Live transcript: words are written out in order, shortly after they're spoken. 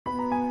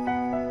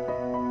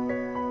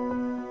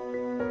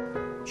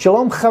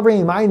Shalom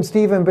Chavrim, I'm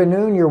Stephen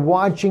Ben-Nun. You're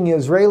watching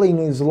Israeli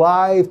News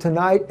Live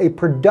tonight, a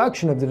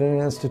production of the Din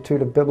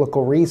Institute of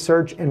Biblical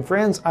Research. And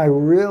friends,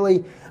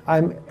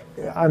 I'm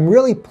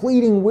really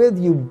pleading with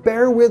you,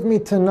 bear with me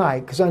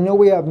tonight, because I know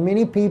we have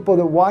many people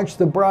that watch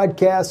the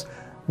broadcast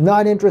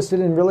not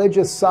interested in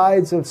religious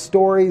sides of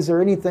stories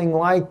or anything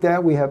like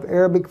that. We have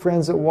Arabic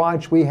friends that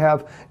watch. We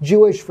have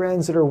Jewish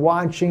friends that are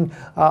watching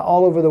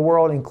all over the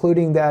world,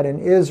 including that in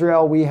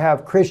Israel. We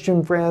have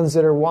Christian friends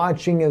that are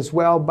watching as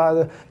well by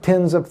the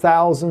tens of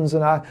thousands.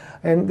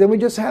 And then we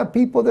just have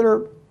people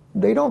that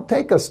they don't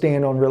take a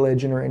stand on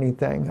religion or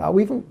anything.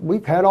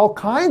 We've had all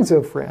kinds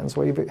of friends.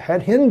 We've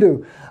had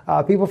Hindu,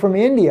 people from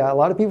India. A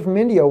lot of people from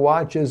India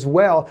watch as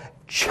well.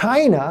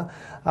 China.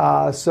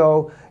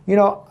 You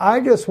know,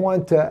 I just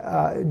want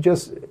to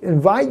just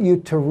invite you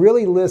to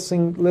really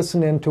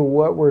listen into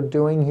what we're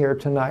doing here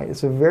tonight.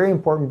 It's a very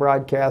important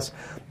broadcast.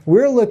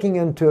 We're looking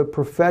into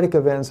prophetic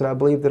events that I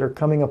believe that are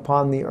coming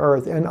upon the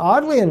earth. And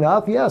oddly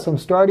enough, yes, I'm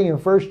starting in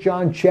 1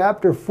 John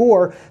chapter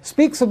 4,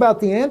 speaks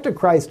about the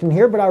Antichrist in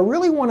here, but I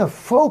really want to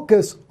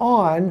focus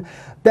on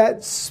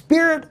that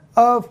spirit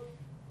of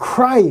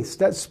Christ,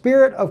 that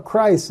spirit of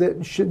Christ of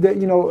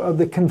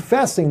the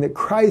confessing that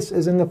Christ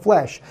is in the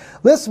flesh.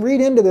 Let's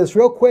read into this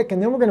real quick,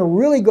 and then we're going to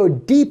really go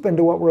deep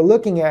into what we're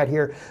looking at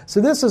here. So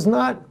this is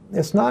not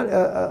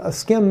a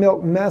skim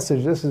milk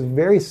message. This is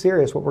very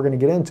serious what we're going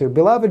to get into.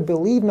 Beloved,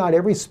 believe not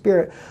every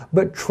spirit,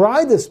 but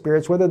try the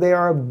spirits whether they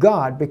are of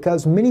God,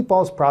 because many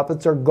false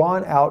prophets are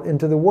gone out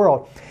into the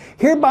world.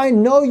 Hereby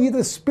know ye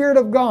the Spirit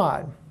of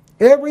God.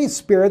 Every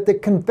spirit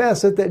that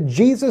confesseth that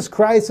Jesus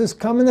Christ is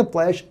come in the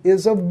flesh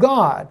is of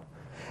God.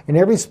 And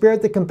every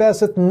spirit that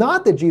confesseth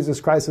not that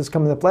Jesus Christ is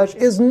come in the flesh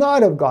is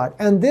not of God.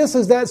 And this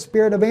is that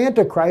spirit of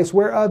Antichrist,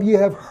 whereof you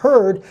have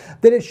heard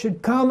that it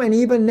should come, and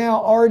even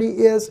now already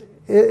is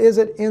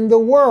it in the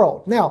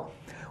world. Now,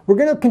 we're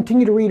going to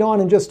continue to read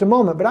on in just a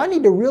moment, but I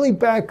need to really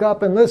back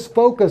up and let's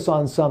focus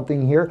on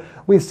something here.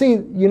 We see,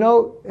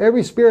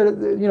 every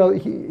spirit,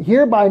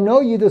 hereby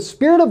know ye the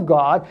Spirit of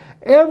God.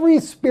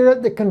 Every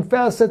spirit that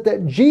confesseth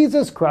that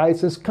Jesus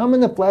Christ is come in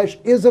the flesh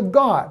is of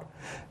God.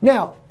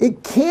 Now,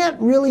 it can't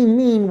really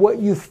mean what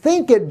you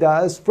think it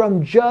does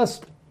from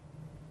just,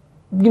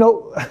 a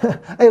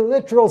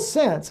literal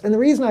sense. And the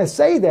reason I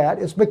say that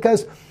is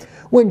because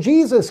when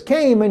Jesus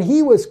came and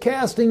he was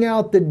casting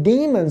out the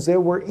demons that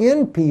were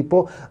in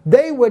people,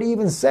 they would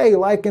even say,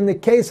 like in the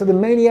case of the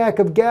maniac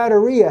of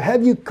Gadara,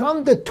 have you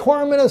come to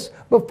torment us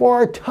before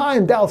our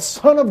time, thou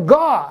Son of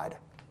God?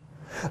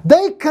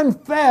 They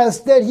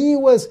confessed that he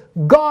was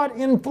God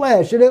in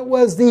flesh. And it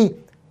was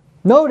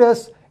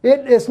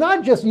it's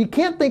not just, you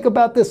can't think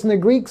about this in the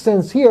Greek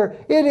sense here.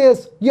 It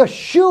is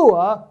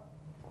Yeshua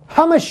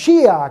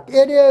HaMashiach.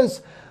 It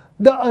is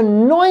the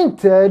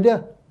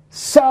anointed.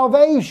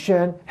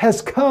 Salvation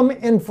has come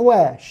in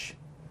flesh.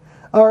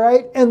 All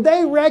right? And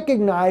they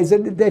recognize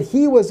that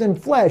he was in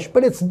flesh,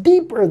 but it's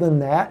deeper than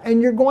that,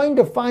 and you're going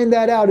to find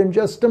that out in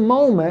just a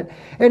moment.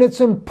 And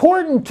it's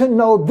important to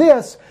know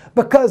this,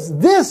 because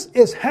this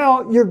is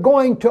how you're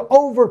going to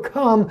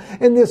overcome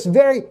in this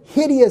very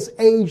hideous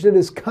age that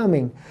is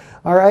coming.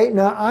 All right?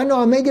 Now, I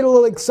know I may get a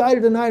little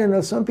excited tonight. I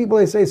know some people,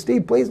 they say,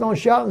 Steve, please don't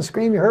shout and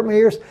scream. You hurt my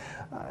ears.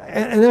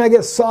 And then I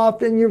get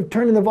soft and you're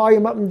turning the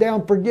volume up and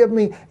down. Forgive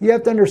me. You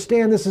have to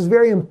understand this is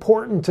very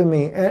important to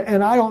me.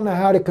 And I don't know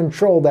how to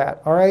control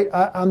that. All right.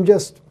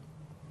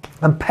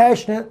 I'm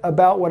passionate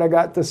about what I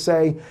got to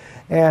say.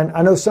 And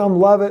I know some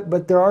love it,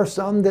 but there are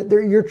some that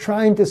you're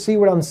trying to see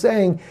what I'm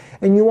saying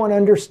and you want to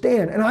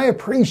understand. And I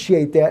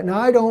appreciate that. And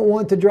I don't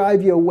want to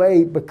drive you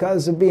away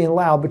because of being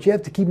loud, but you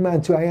have to keep in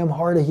mind too, I am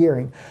hard of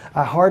hearing.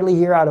 I hardly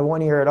hear out of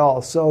one ear at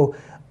all. So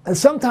and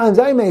sometimes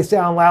I may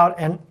sound loud,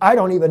 and I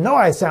don't even know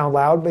I sound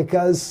loud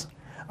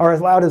or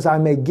as loud as I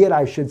may get,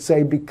 I should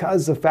say,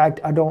 because the fact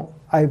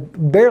I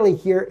barely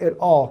hear it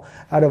all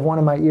out of one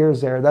of my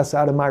ears there. That's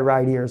out of my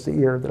right ear, is the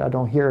ear that I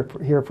don't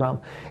hear from.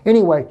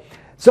 Anyway,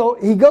 so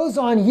he goes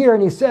on here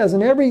and he says,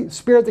 and every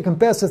spirit that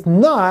confesseth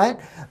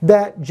not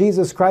that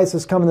Jesus Christ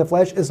has come in the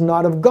flesh is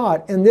not of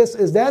God. And this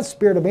is that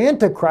spirit of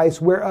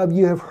Antichrist, whereof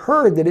you have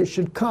heard that it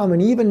should come,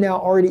 and even now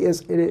already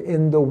is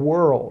in the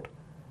world.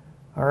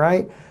 All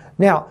right?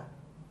 Now,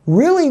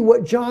 really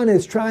what John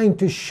is trying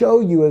to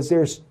show you is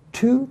there's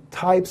two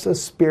types of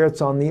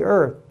spirits on the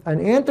earth. An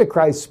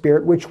Antichrist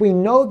spirit, which we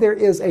know there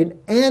is an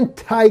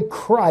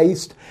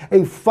Antichrist,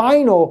 a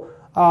final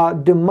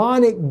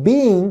demonic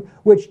being,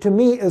 which to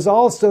me is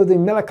also the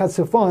Melech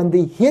HaTzefon,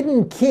 the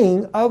hidden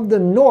king of the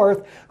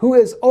north, who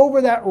is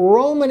over that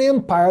Roman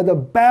Empire, the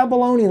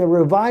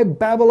revived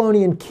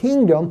Babylonian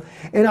kingdom.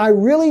 And I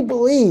really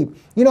believe,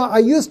 I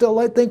used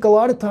to think a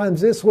lot of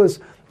times this was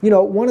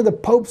one of the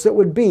popes that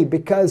would be,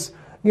 because,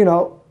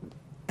 you'll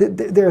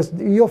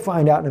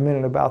find out in a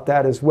minute about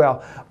that as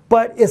well.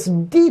 But it's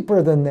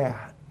deeper than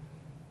that.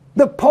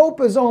 The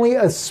Pope is only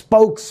a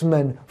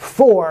spokesman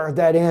for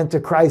that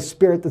Antichrist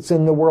spirit that's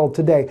in the world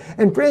today.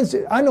 And friends,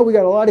 I know we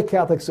got a lot of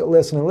Catholics that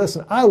listen. And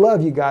listen, I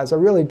love you guys, I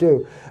really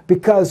do.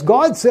 Because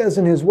God says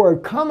in His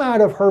Word, come out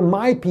of her,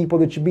 my people,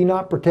 that you be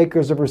not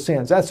partakers of her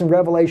sins. That's in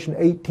Revelation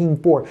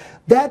 18:4.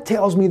 That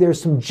tells me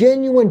there's some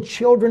genuine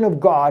children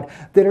of God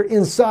that are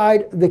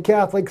inside the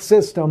Catholic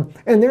system,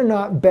 and they're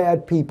not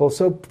bad people.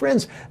 So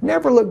friends,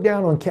 never look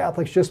down on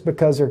Catholics just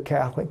because they're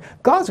Catholic.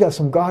 God's got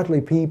some godly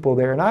people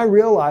there, and I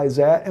realize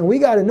that. And we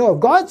got to know,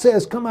 if God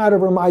says, come out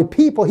of her, my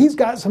people, He's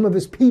got some of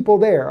His people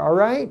there, all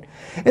right?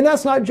 And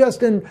that's not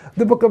just in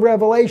the book of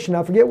Revelation.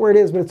 I forget where it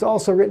is, but it's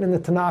also written in the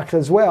Tanakh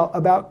as well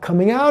about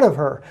coming out of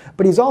her.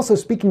 But He's also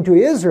speaking to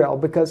Israel,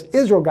 because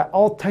Israel got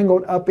all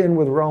tangled up in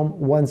with Rome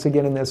once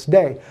again in this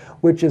day,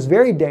 which is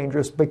very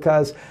dangerous,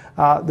 because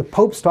the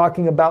Pope's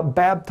talking about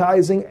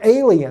baptizing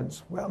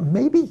aliens. Well,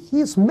 maybe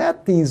he's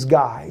met these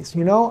guys.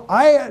 You know,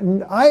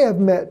 I have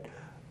met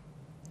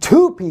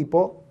 2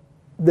 people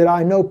that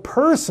I know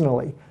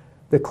personally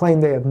that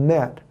claim they have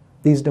met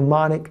these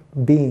demonic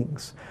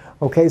beings.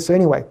 Okay, so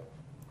anyway,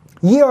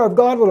 ye are of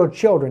God, little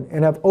children,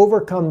 and have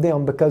overcome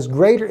them, because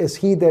greater is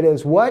He that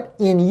is what?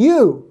 In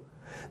you,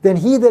 than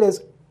he that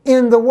is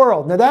in the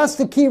world. Now that's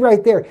the key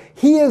right there.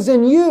 He is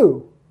in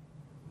you.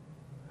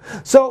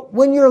 So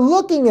when you're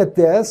looking at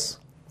this,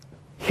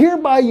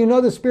 hereby you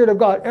know the Spirit of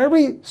God.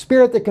 Every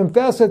spirit that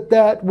confesseth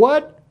that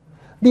what?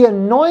 The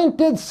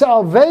anointed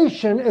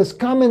salvation is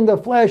come in the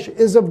flesh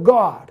is of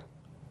God.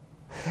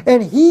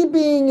 And He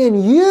being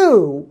in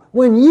you,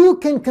 when you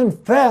can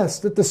confess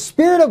that the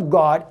Spirit of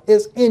God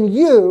is in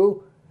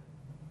you,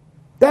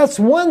 that's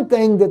one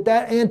thing that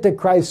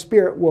Antichrist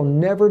spirit will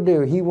never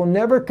do. He will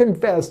never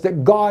confess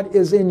that God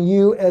is in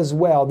you as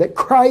well, that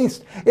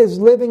Christ is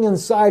living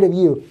inside of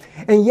you.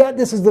 And yet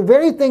this is the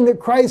very thing that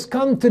Christ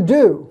come to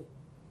do.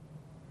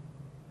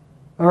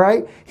 All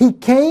right? He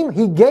came,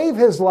 He gave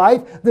His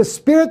life, the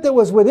Spirit that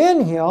was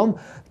within Him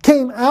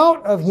came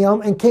out of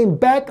Him and came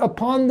back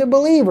upon the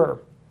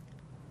believer.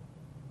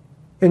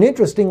 And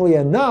interestingly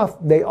enough,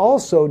 they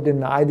also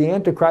deny, the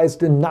Antichrist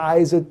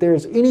denies that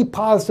there's any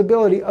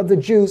possibility of the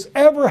Jews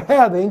ever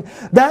having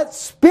that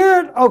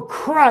Spirit of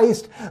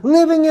Christ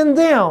living in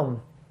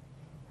them.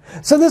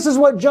 So this is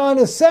what John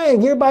is saying.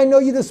 Hereby know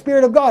you the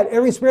Spirit of God.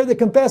 Every spirit that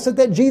confesseth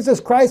that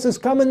Jesus Christ has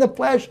come in the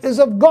flesh is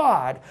of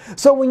God.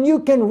 So when you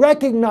can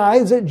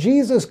recognize that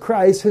Jesus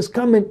Christ has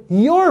come in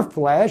your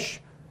flesh,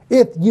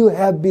 if you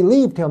have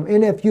believed Him,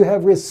 and if you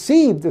have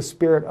received the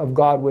Spirit of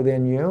God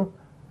within you,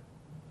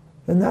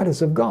 then that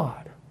is of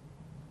God.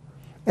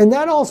 And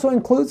that also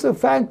includes the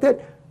fact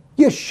that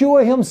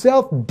Yeshua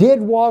Himself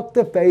did walk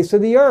the face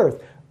of the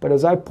earth. But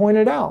as I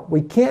pointed out,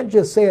 we can't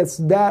just say it's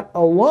that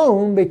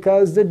alone,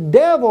 because the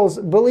devils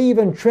believe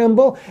and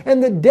tremble,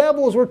 and the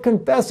devils were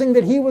confessing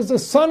that He was the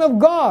Son of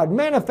God,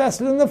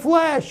 manifested in the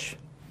flesh.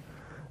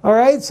 All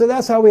right, so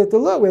that's how we have to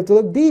look. We have to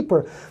look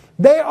deeper.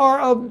 They are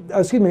of,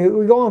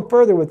 we go on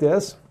further with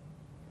this.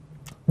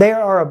 They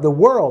are of the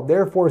world,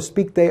 therefore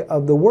speak they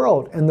of the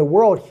world, and the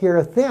world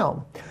heareth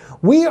them.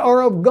 We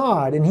are of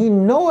God, and he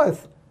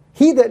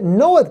that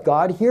knoweth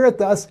God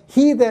heareth us.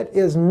 He that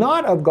is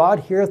not of God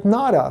heareth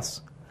not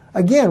us.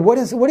 Again, what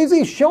is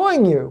He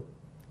showing you?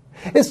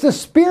 It's the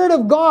Spirit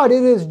of God.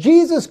 It is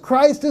Jesus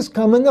Christ has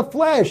come in the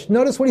flesh.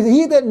 Notice what He says.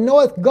 He that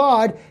knoweth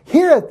God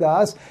heareth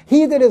us.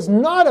 He that is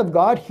not of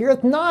God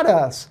heareth not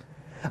us.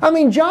 I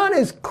mean, John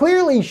is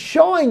clearly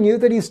showing you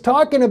that he's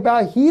talking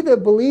about he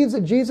that believes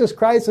that Jesus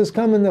Christ has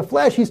come in the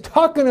flesh. He's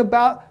talking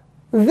about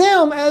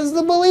them as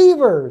the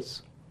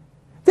believers.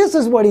 This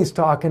is what he's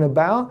talking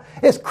about.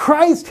 It's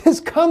Christ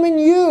has come in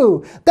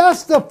you.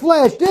 That's the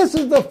flesh. This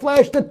is the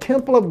flesh, the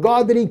temple of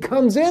God that He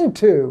comes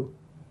into.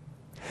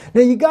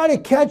 Now you got to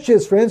catch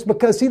this, friends,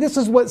 because see, this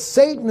is what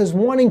Satan is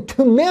wanting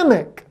to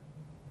mimic.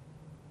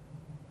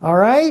 All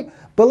right?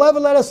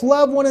 Beloved, let us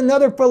love one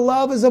another, for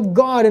love is of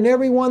God, and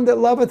everyone that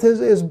loveth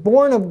is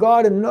born of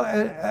God, and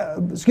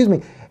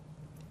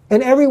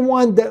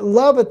everyone that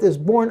loveth is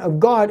born of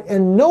God,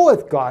 and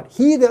knoweth God.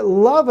 He that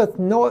loveth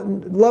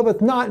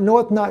knoweth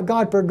not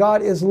God, for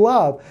God is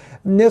love.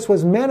 And this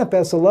was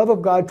manifest, the love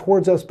of God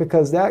towards us,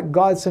 because that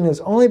God sent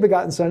His only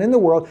begotten Son in the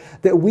world,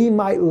 that we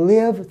might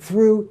live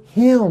through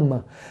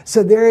Him.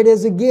 So there it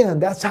is again.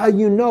 That's how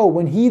you know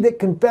when he that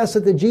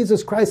confesseth that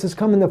Jesus Christ has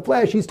come in the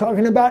flesh, he's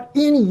talking about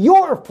in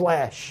your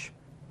flesh.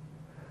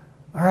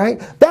 All right?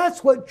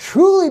 That's what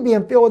truly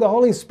being filled with the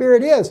Holy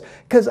Spirit is.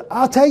 Because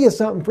I'll tell you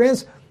something,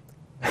 friends.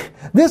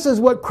 This is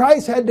what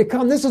Christ had to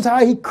come. This is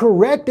how He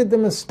corrected the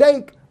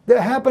mistake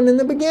that happened in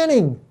the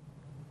beginning.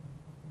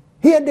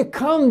 He had to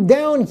come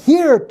down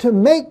here to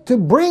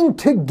bring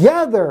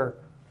together,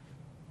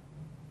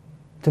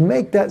 to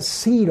make that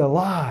seed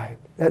alive,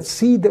 that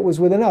seed that was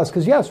within us.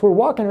 Because yes, we're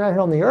walking around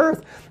here on the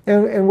earth,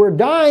 and we're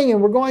dying,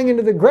 and we're going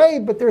into the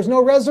grave, but there's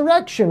no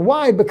resurrection.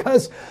 Why?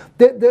 Because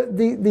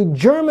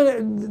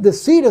the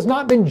seed has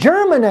not been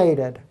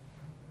germinated.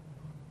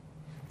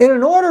 And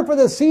in order for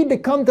the seed to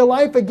come to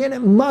life again,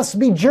 it must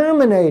be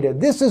germinated.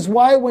 This is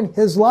why when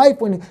His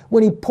life,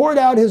 when He poured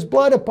out His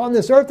blood upon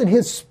this earth, and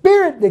His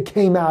Spirit that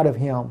came out of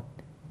Him,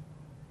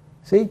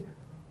 See?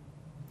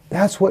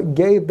 That's what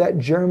gave that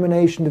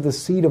germination to the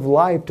seed of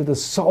life, to the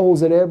souls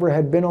that ever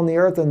had been on the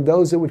earth and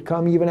those that would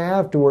come even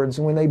afterwards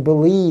when they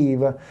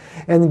believe.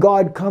 And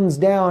God comes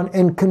down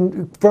and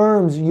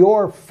confirms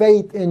your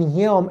faith in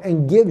Him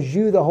and gives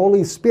you the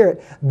Holy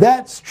Spirit.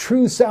 That's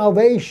true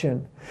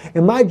salvation.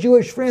 And my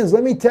Jewish friends,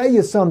 let me tell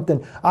you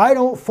something. I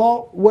don't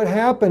fault what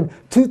happened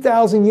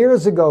 2,000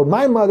 years ago.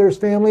 My mother's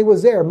family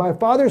was there. My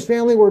father's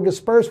family were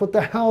dispersed with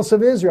the house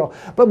of Israel.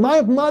 But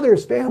my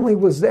mother's family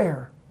was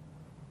there.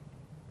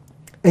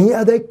 And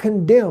yeah, they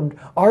condemned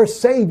our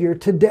Savior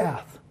to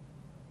death.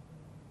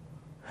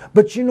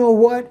 But you know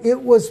what?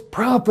 It was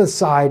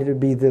prophesied to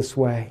be this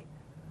way.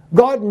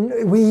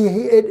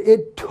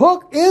 It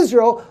took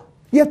Israel.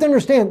 You have to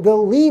understand, the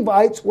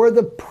Levites were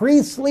the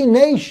priestly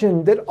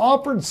nation that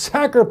offered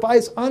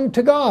sacrifice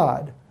unto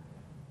God.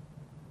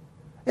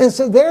 And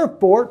so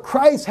therefore,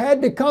 Christ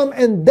had to come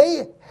and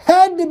they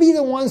had to be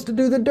the ones to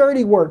do the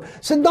dirty work.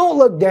 So don't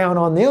look down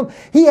on them.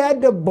 He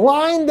had to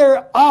blind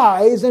their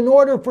eyes in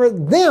order for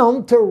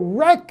them to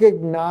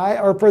recognize,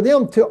 or for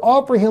them to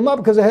offer Him up,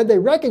 because had they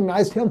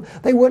recognized Him,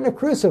 they wouldn't have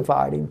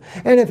crucified Him.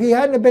 And if He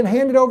hadn't been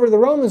handed over to the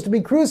Romans to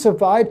be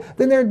crucified,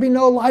 then there'd be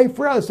no life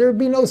for us. There'd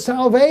be no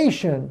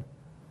salvation.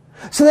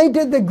 So they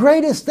did the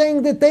greatest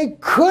thing that they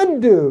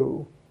could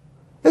do.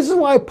 This is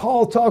why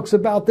Paul talks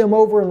about them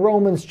over in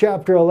Romans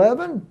chapter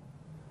 11.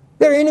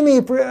 They're enemy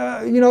for,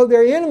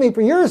 they're enemy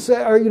for your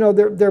sake, or,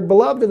 they're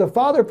beloved of the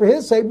Father for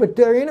His sake, but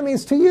they're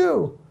enemies to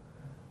you.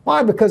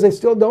 Why? Because they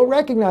still don't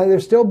recognize, they're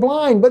still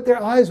blind, but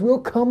their eyes will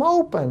come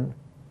open.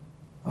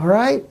 All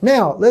right?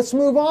 Now, let's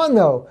move on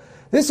though.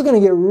 This is going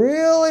to get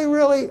really,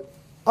 really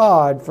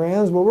odd,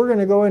 friends, but we're going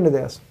to go into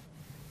this.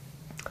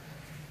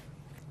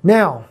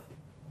 Now,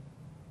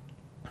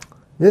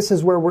 this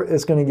is where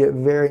it's going to get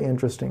very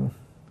interesting.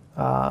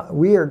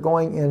 We are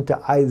going into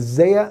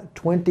Isaiah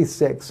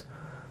 26.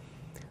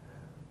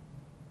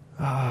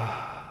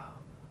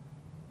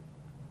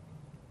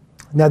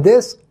 Now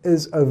this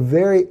is a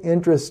very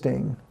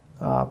interesting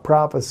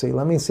prophecy.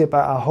 Let me see if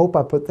I hope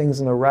I put things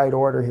in the right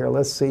order here.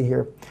 Let's see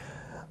here.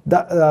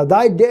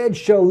 Thy dead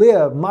shall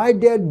live, my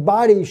dead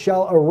body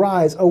shall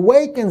arise.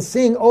 Awake and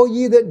sing, O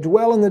ye that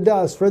dwell in the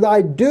dust, for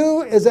thy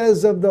dew is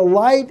as of the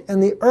light,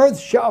 and the earth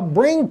shall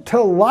bring to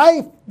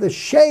life the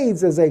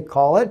shades, as they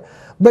call it.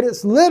 But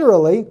it's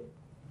literally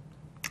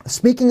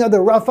speaking of the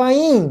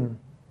Rephaim.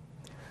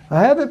 I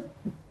have it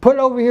put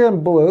over here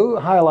in blue,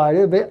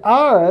 highlighted.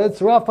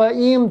 Ve'aretz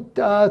Rephaim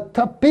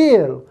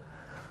tapil.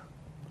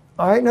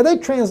 All right, now they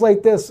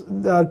translate this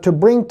to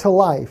bring to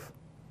life.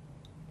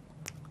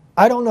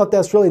 I don't know if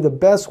that's really the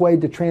best way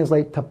to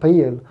translate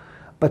tapil,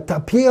 but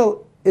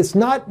tapil, it's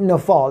not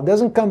nafal. It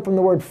doesn't come from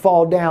the word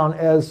fall down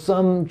as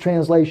some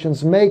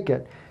translations make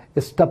it.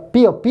 It's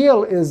tapil.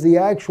 Pil is the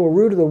actual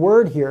root of the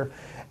word here,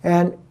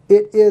 and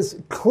it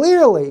is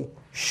clearly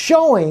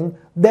showing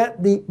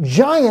that the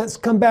giants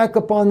come back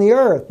upon the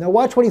earth. Now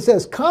watch what he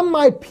says. Come,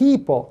 my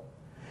people,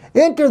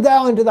 enter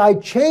thou into thy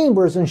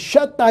chambers and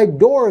shut thy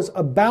doors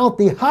about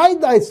thee. Hide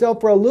thyself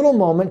for a little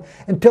moment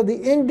until the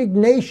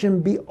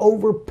indignation be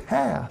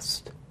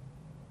overpast.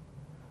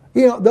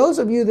 You know, those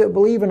of you that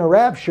believe in a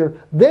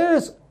rapture,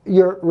 there's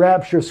your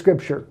rapture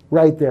scripture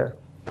right there.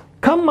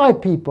 Come, my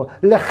people,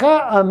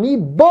 lecha ami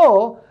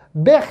bo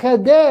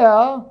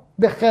bechadea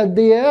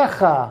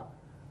bechadeecha.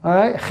 All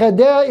right,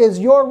 Chedeh is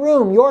your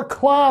room, your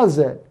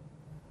closet.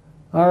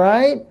 All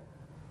right,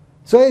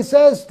 so he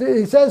says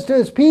to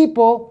his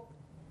people,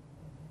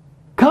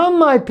 "Come,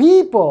 my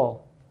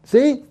people."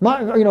 See,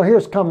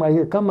 here's come right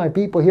here. Come, my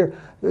people. Here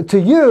to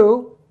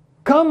you,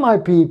 come, my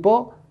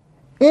people,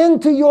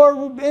 into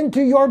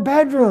your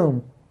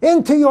bedroom,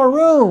 into your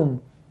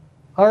room.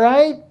 All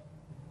right,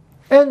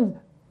 and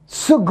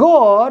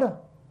sugor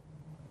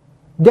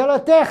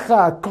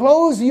delatecha,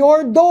 close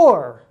your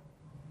door.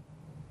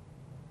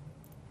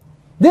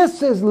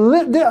 This is,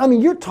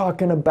 you're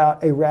talking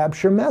about a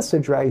rapture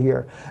message right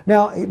here.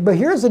 Now, but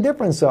here's the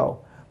difference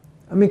though.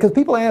 Because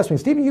people ask me,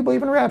 Stephen, you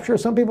believe in rapture?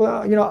 Some people,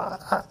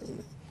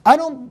 I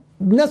don't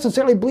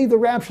necessarily believe the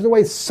rapture the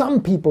way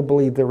some people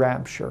believe the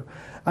rapture.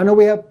 I know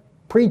we have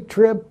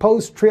pre-trib,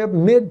 post-trib,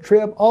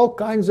 mid-trib, all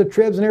kinds of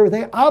tribs and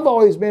everything. I've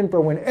always been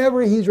for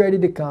whenever He's ready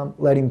to come,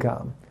 let Him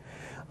come.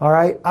 All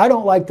right? I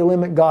don't like to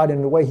limit God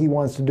in the way He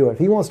wants to do it. If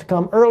He wants to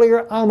come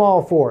earlier, I'm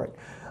all for it.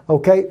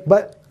 Okay?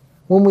 But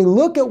when we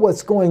look at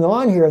what's going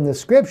on here in the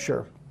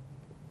scripture,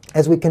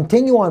 as we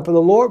continue on,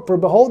 for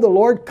behold, the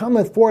Lord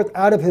cometh forth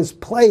out of His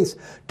place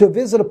to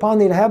visit upon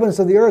the inhabitants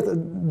of the earth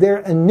their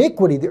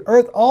iniquity. The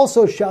earth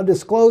also shall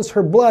disclose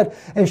her blood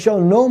and shall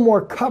no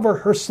more cover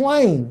her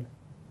slain.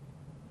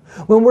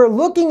 When we're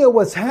looking at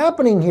what's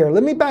happening here,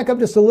 let me back up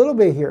just a little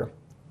bit here.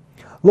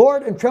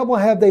 Lord, in trouble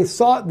have they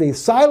sought thee.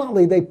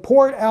 Silently they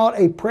poured out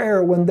a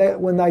prayer when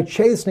thy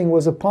chastening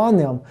was upon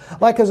them.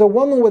 Like as a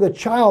woman with a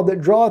child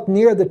that draweth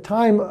near the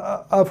time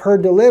of her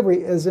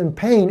delivery is in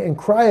pain and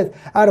crieth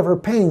out of her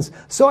pains.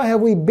 So have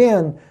we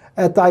been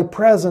at thy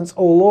presence,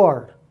 O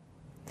Lord.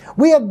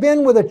 We have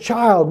been with a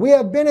child. We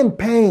have been in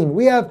pain.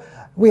 We have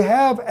we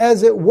have,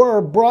 as it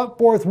were, brought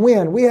forth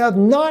wind. We have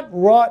not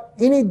wrought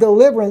any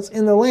deliverance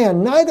in the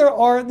land, neither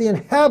are the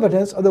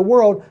inhabitants of the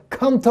world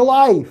come to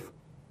life.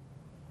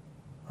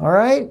 All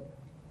right?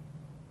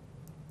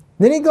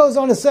 Then he goes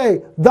on to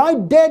say, thy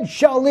dead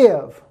shall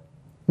live,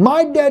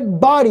 my dead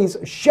bodies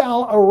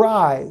shall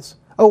arise.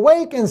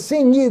 Awake and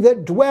sing ye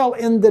that dwell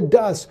in the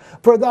dust,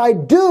 for thy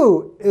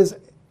dew is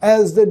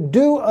as the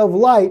dew of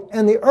light,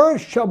 and the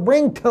earth shall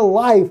bring to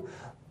life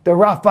the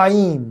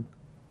Raphaim.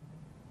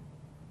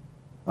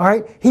 All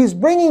right? He's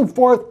bringing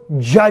forth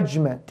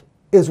judgment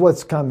is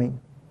what's coming.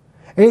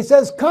 And he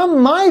says,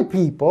 come my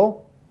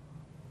people,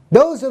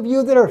 those of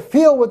you that are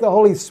filled with the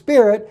Holy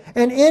Spirit,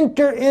 and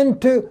enter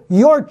into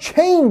your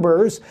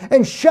chambers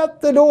and shut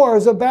the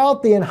doors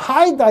about thee and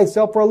hide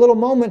thyself for a little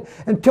moment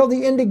until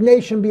the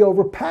indignation be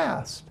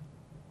overpast.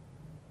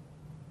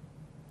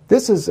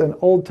 This is an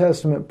Old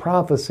Testament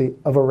prophecy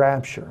of a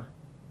rapture.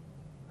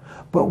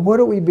 But what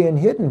are we being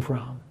hidden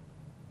from?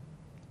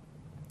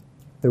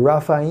 The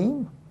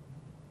Raphaim?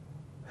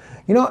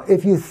 You know,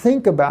 if you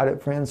think about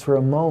it, friends, for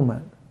a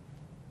moment,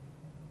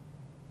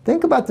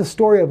 think about the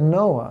story of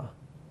Noah.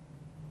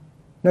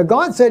 Now,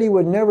 God said He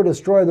would never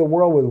destroy the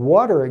world with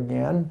water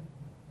again.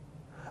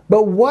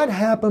 But what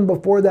happened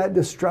before that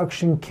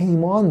destruction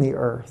came on the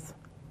earth?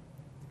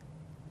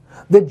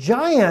 The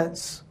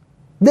giants,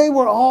 they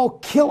were all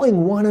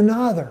killing one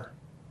another.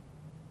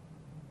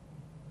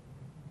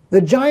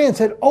 The giants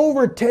had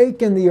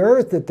overtaken the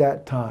earth at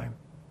that time.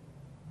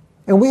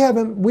 And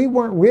we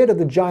weren't rid of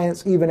the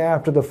giants even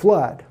after the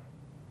flood.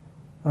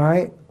 All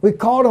right? We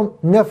called them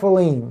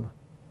Nephilim.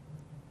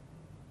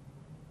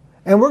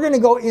 And we're going to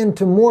go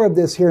into more of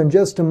this here in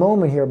just a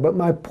moment here. But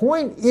my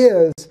point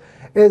is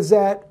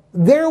that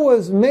there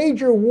was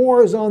major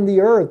wars on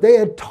the earth. They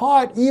had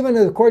taught, even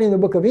according to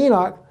the book of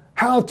Enoch,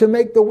 how to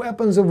make the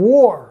weapons of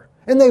war.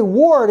 And they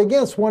warred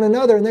against one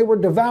another, and they were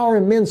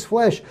devouring men's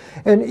flesh.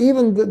 And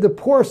even the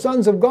poor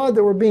sons of God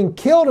that were being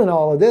killed in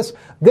all of this,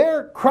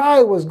 their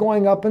cry was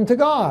going up unto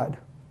God.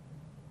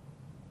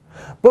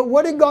 But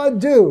what did God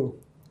do?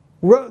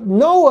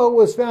 Noah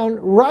was found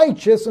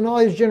righteous in all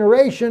his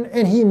generation,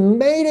 and he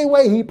made a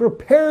way, he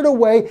prepared a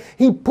way,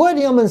 he put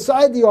him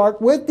inside the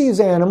ark with these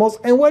animals,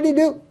 and what did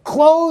he do?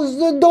 Close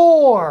the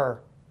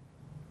door.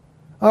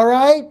 All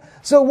right?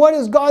 So what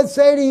does God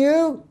say to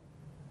you?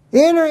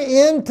 Enter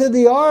into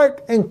the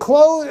ark and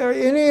enter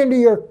into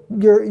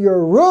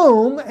your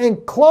room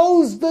and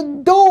close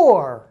the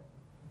door.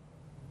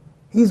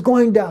 He's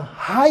going to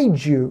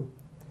hide you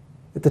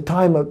at the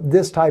time of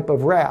this type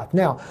of wrath.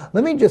 Now,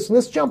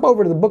 let's jump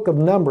over to the book of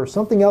Numbers.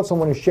 Something else I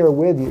want to share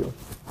with you.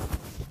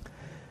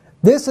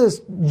 This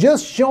is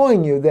just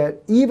showing you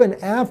that even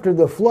after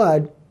the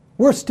flood,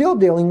 we're still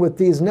dealing with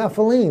these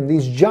Nephilim,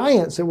 these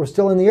giants that were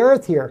still in the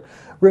earth here.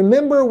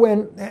 Remember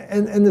when,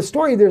 and the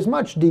story, there's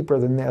much deeper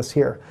than this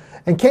here.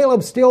 And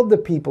Caleb stilled the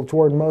people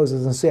toward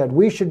Moses and said,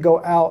 we should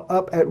go out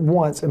up at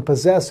once and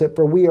possess it,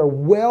 for we are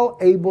well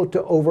able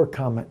to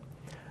overcome it.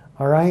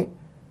 All right?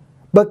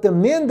 But the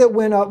men that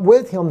went up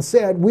with him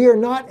said, we are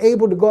not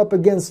able to go up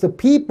against the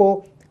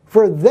people,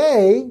 for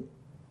they,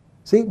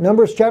 see,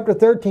 Numbers chapter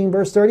 13,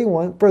 verse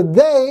 31, for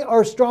they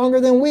are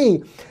stronger than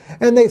we.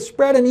 And they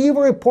spread an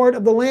evil report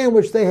of the land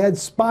which they had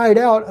spied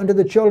out unto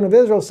the children of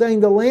Israel, saying,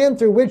 the land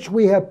through which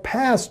we have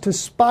passed to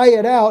spy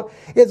it out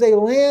is a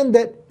land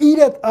that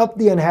eateth up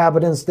the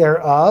inhabitants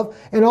thereof,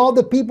 and all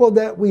the people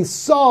that we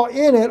saw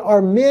in it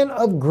are men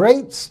of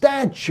great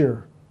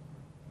stature.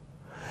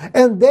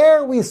 And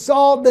there we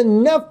saw the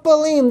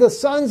Nephilim, the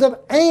sons of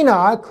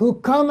Anak, who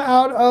come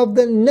out of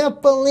the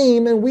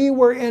Nephilim, and we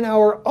were in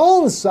our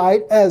own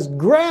sight as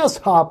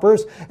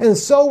grasshoppers, and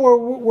so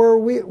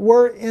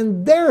were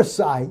in their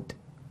sight.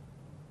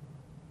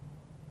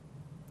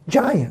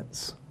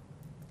 Giants.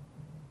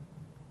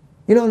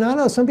 You know, now I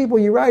know some people,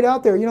 you write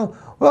out there,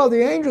 well,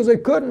 the angels, they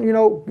couldn't,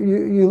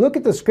 you look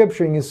at the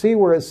scripture and you see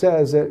where it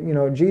says that,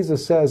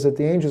 Jesus says that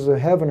the angels of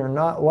heaven are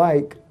not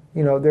like,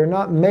 they're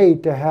not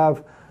made to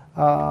have,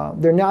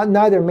 they're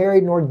neither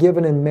married nor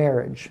given in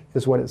marriage,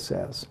 is what it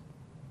says.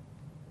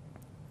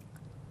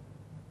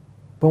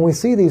 When we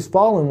see these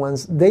fallen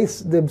ones,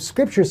 the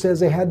scripture says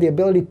they had the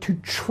ability to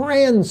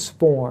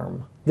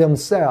transform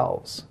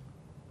themselves.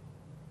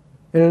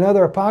 In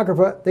another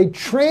apocrypha, they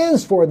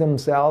transform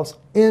themselves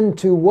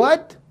into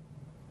what?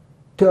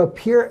 To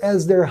appear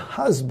as their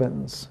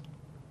husbands.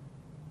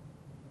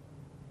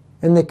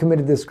 And they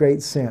committed this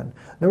great sin.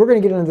 Now we're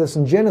going to get into this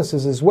in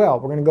Genesis as well.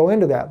 We're going to go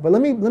into that. But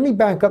let me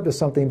back up to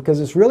something because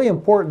it's really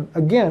important.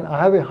 Again, I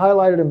have it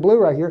highlighted in blue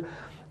right here.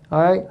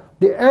 All right.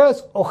 The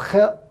Eretz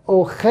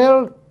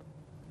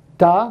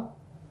Ochelta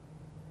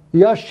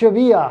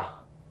Yashavia.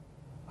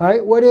 All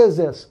right. What is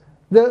this?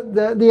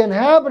 The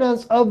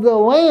inhabitants of the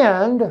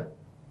land.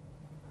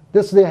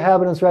 This is the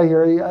inhabitants right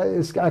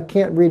here. I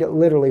can't read it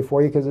literally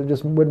for you because it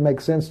just wouldn't make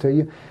sense to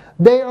you.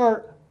 They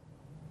are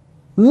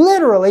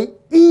literally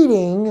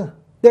eating,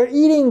 they're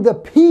eating the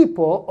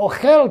people,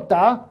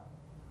 Ochelta,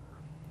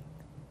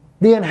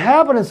 the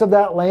inhabitants of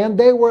that land.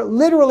 They were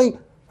literally,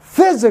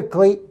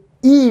 physically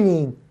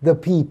eating the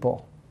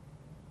people.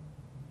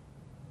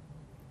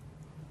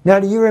 Now,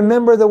 do you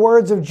remember the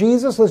words of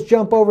Jesus? Let's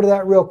jump over to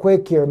that real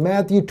quick here.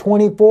 Matthew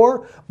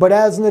 24, but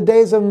as in the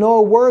days of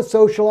Noah were,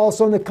 so shall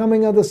also in the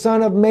coming of the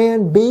Son of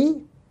Man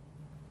be.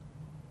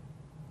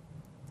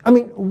 I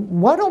mean,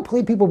 why don't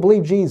people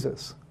believe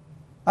Jesus?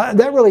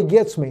 That really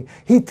gets me.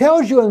 He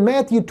tells you in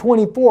Matthew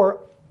 24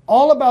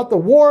 all about the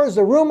wars,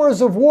 the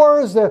rumors of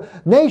wars, the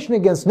nation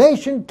against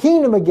nation,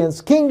 kingdom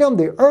against kingdom,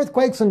 the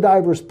earthquakes in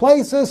diverse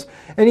places.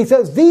 And he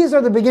says, these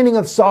are the beginning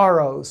of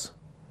sorrows.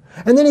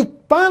 And then he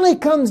finally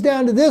comes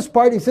down to this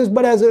part. He says,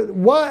 but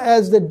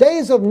as the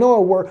days of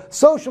Noah were,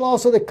 so shall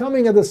also the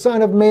coming of the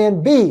Son of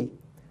Man be.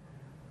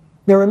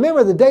 Now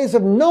remember, the days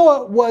of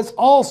Noah was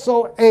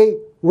also a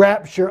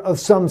rapture of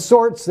some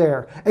sorts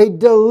there. A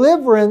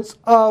deliverance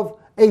of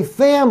a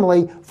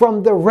family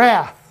from the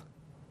wrath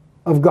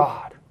of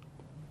God.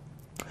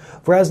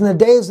 For as in the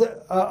days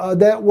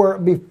that were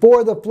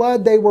before the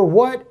flood, they were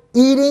what?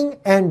 Eating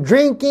and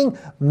drinking,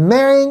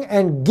 marrying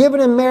and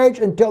giving in marriage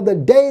until the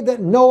day that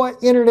Noah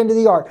entered into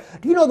the ark.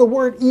 Do you know the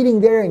word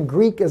eating there in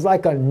Greek is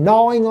like a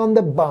gnawing on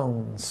the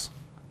bones?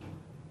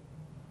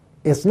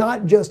 It's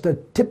not just a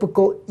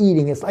typical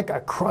eating. It's like a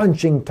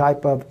crunching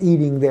type of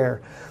eating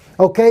there.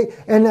 Okay?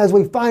 And as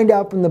we find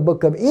out from the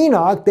book of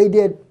Enoch, they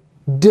did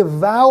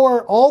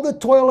devour all the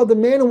toil of the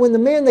men, and when the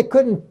men, they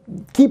couldn't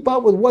keep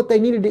up with what they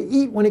needed to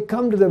eat when it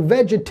come to the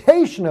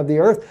vegetation of the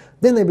earth,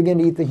 then they began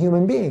to eat the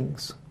human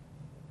beings.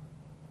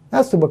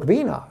 That's the book of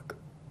Enoch.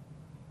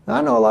 Now,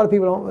 I know a lot of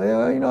people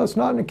don't, it's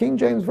not in the King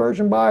James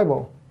Version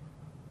Bible.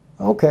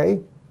 Okay.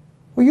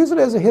 Well, use it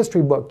as a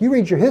history book. You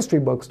read your history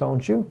books,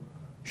 don't you?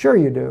 Sure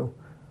you do.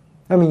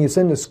 I mean, you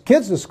send the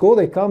kids to school,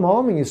 they come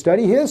home and you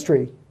study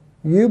history.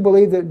 You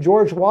believe that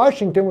George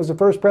Washington was the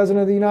first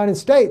president of the United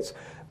States,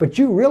 but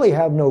you really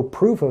have no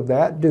proof of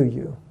that, do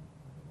you?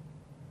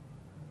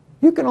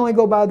 You can only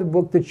go by the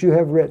book that you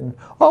have written.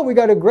 Oh, we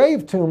got a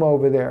grave tomb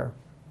over there.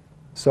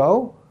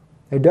 So,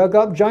 they dug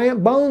up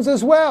giant bones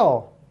as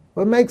well.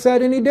 What makes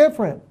that any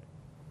different?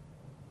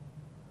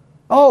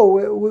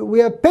 Oh, we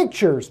have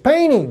pictures,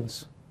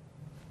 paintings.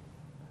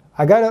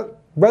 I got a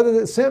brother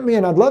that sent me,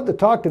 and I'd love to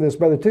talk to this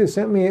brother too,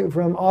 sent me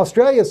from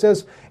Australia,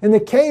 says in the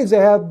caves they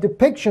have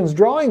depictions,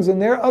 drawings in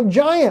there of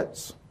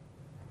giants.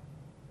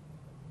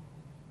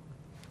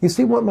 You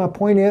see what my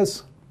point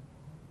is?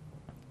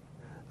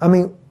 I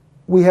mean,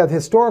 we have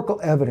historical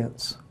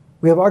evidence.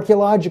 We have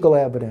archaeological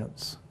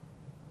evidence.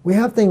 We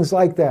have things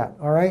like that,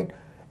 all right?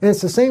 And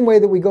it's the same way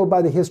that we go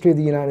by the history of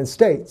the United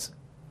States.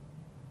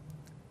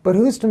 But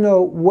who's to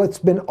know what's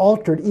been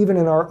altered even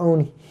in our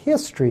own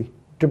history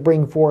to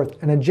bring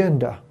forth an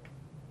agenda?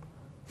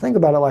 Think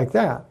about it like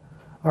that.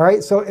 All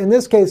right, so in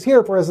this case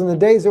here, for as in the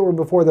days that were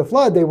before the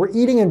flood, they were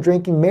eating and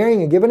drinking,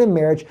 marrying and giving in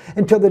marriage,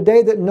 until the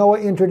day that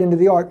Noah entered into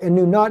the ark, and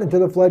knew not until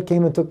the flood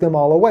came and took them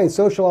all away.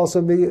 So shall also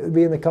be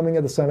in the coming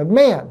of the Son of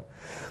Man.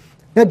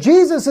 Now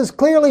Jesus is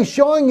clearly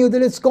showing you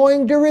that it's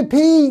going to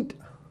repeat.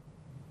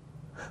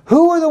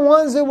 Who were the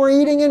ones that were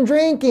eating and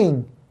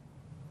drinking?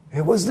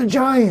 It was the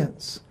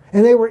giants.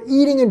 And they were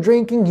eating and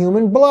drinking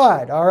human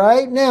blood. All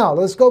right, now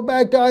let's go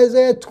back to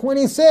Isaiah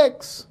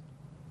 26.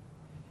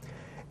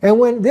 And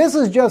when this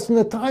is just in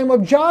the time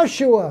of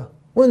Joshua,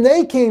 when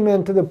they came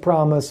into the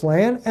promised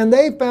land, and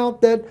they found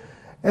that,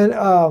 and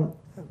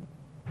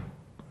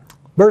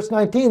verse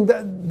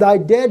 19, thy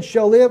dead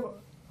shall live.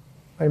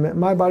 Wait a minute,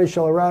 my body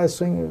shall arise,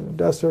 sing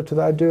dust to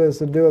thy dew as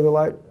the dew of the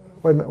light.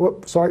 Wait a minute,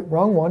 whoop, sorry,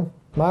 wrong one.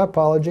 My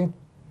apology.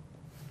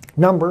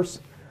 Numbers,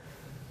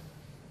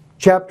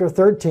 chapter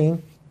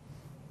 13.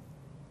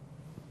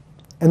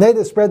 And they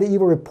that spread the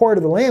evil report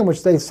of the land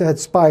which they had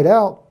spied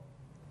out,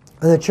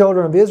 and the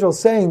children of Israel,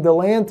 saying, the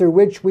land through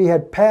which we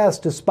had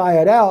passed to spy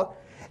it out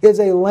is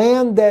a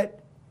land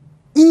that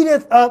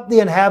eateth up the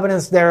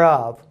inhabitants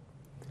thereof.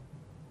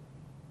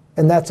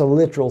 And that's a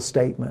literal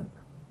statement.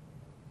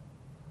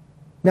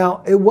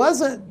 Now, it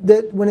wasn't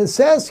that when it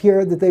says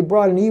here that they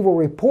brought an evil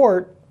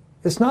report,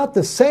 it's not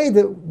to say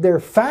that their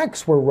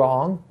facts were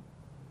wrong.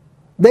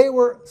 They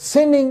were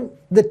sending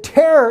the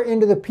terror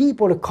into the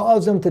people to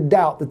cause them to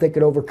doubt that they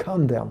could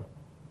overcome them.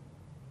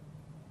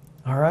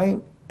 All right?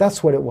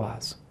 That's what it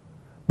was.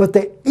 But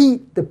they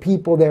eat the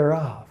people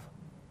thereof.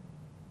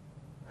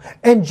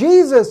 And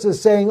Jesus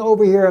is saying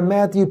over here in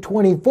Matthew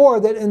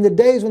 24 that in the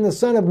days when the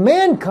Son of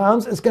Man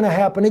comes, it's going to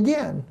happen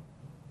again.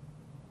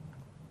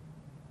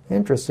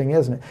 Interesting,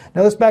 isn't it?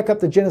 Now let's back up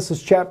to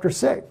Genesis chapter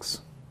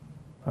 6.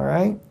 All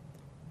right?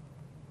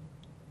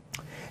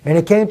 And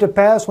it came to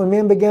pass when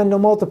men began to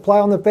multiply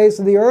on the face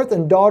of the earth,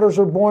 and daughters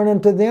were born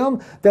unto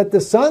them, that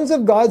the sons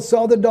of God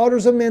saw the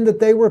daughters of men that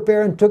they were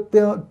fair, and took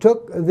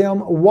them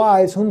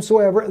wives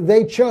whomsoever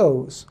they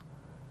chose.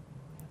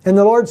 And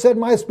the Lord said,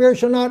 my spirit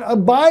shall not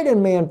abide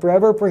in man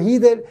forever, for he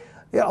that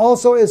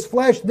also is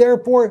flesh,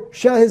 therefore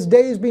shall his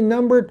days be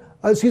numbered,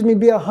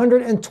 be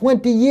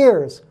 120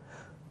 years.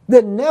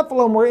 The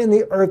Nephilim were in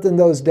the earth in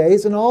those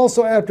days, and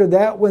also after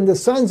that, when the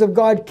sons of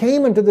God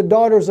came unto the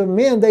daughters of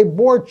men, they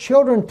bore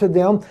children to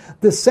them.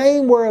 The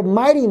same were of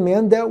mighty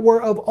men that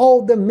were of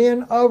old, the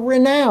men of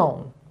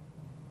renown.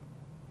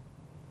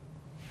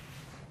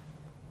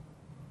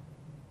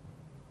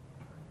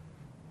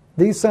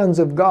 these sons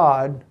of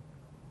God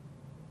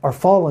are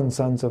fallen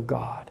sons of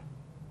God.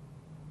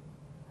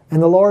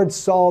 And the Lord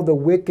saw the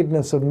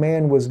wickedness of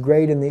man was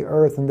great in the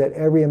earth, and that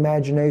every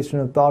imagination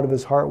and thought of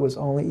his heart was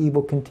only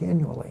evil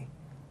continually.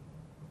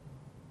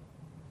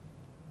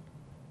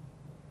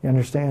 You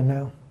understand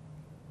now?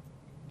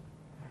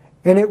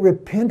 And it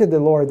repented the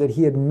Lord that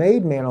he had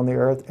made man on the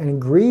earth,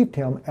 and grieved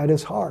him at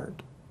his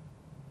heart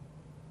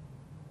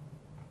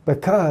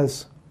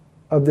because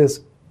of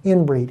this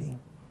inbreeding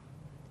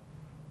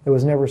that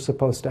was never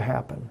supposed to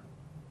happen.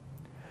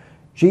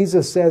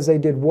 Jesus says they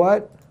did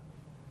what?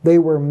 They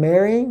were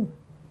marrying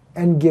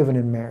and given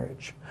in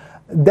marriage.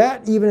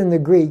 That, even in the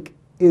Greek,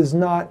 is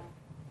not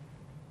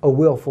a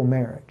willful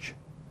marriage.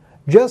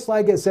 Just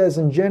like it says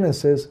in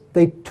Genesis,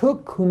 they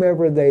took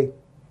whomever they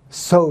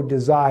so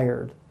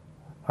desired.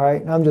 All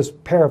right, and I'm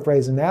just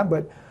paraphrasing that,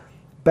 but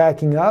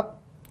backing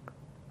up.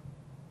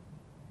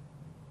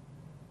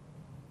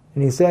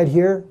 And he said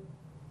here,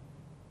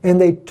 and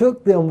they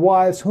took them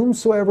wives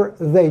whomsoever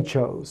they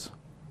chose.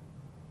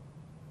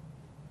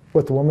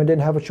 What, the woman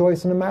didn't have a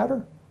choice in the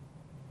matter?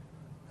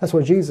 That's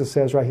what Jesus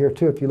says right here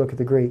too, if you look at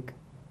the Greek.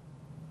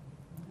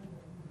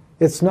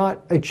 It's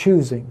not a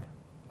choosing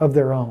of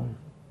their own.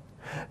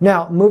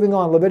 Now, moving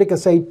on,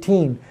 Leviticus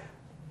 18.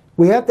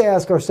 We have to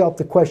ask ourselves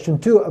the question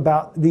too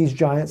about these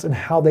giants and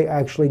how they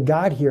actually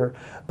got here.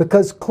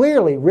 Because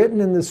clearly, written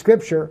in the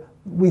Scripture,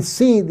 we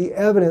see the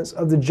evidence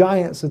of the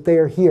giants that they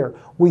are here.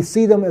 We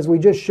see them, as we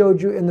just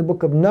showed you in the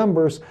book of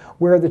Numbers,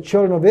 where the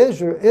children of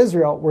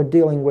Israel were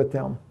dealing with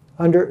them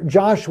under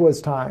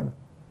Joshua's time.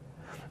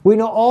 We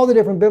know all the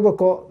different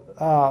biblical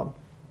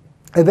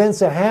events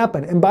that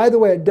happen. And by the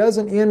way, it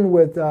doesn't end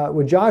with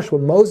Joshua.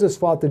 Moses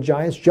fought the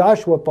giants.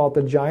 Joshua fought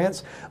the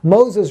giants.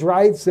 Moses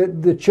writes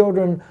that the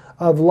children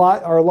of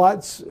Lot, or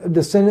Lot's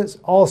descendants,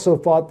 also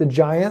fought the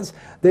giants,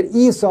 that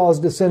Esau's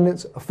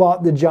descendants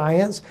fought the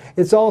giants.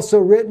 It's also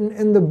written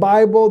in the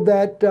Bible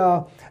that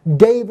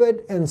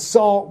David and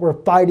Saul were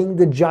fighting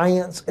the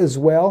giants as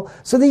well.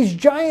 So these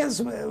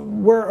giants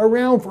were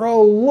around for a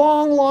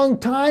long, long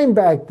time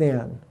back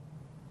then.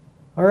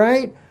 All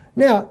right?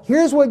 Now,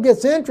 here's what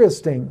gets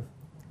interesting.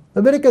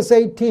 Leviticus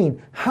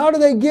 18. How do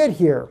they get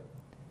here?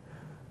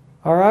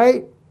 All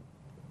right?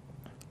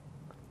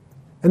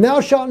 And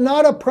thou shalt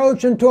not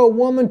approach unto a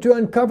woman to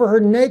uncover her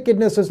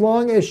nakedness as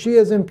long as she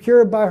is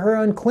impure by her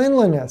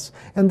uncleanliness.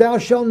 And thou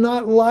shalt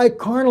not lie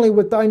carnally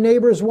with thy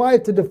neighbor's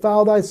wife to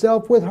defile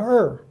thyself with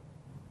her.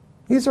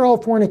 These are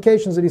all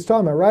fornications that he's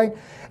talking about, right?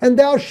 And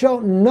thou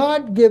shalt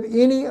not give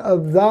any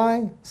of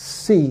thy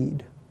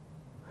seed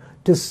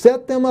to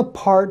set them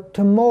apart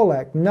to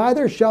Molech.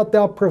 Neither shalt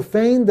thou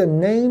profane the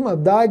name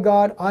of thy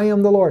God. I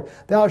am the Lord.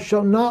 Thou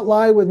shalt not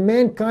lie with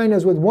mankind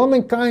as with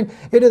womankind.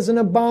 It is an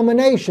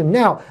abomination.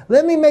 Now,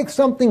 let me make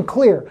something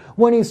clear.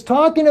 When he's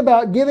talking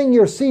about giving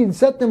your seed,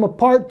 set them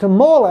apart to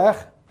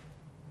Molech,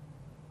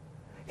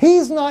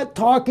 he's not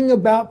talking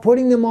about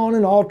putting them on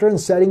an altar and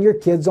setting your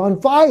kids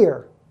on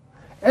fire.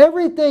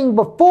 Everything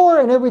before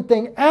and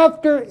everything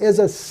after is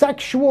a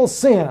sexual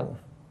sin.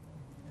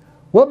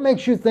 What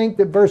makes you think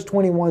that verse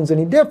 21 is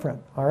any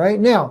different? All right,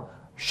 now,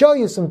 show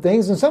you some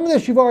things, and some of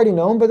this you've already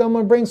known, but I'm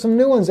going to bring some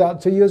new ones out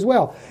to you as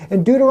well.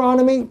 In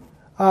Deuteronomy,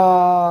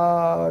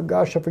 I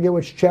forget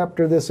which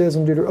chapter this is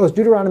in Deuteronomy. Oh, it's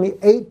Deuteronomy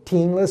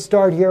 18. Let's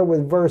start here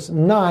with verse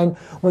 9.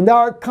 When thou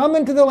art come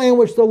into the land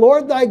which the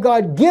Lord thy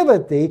God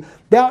giveth thee,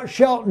 thou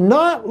shalt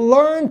not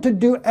learn to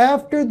do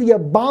after the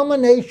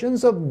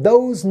abominations of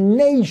those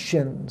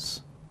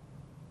nations.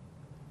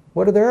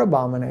 What are their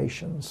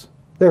abominations?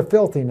 Their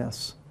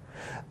filthiness.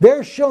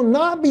 There shall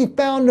not be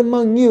found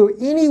among you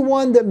any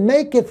one that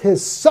maketh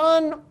his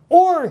son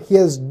or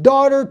his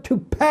daughter to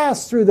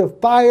pass through the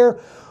fire,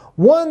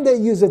 one that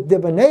useth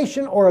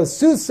divination, or a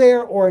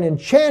soothsayer, or an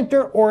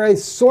enchanter, or a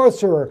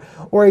sorcerer,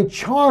 or a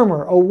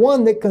charmer, or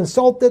one that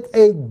consulteth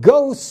a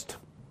ghost,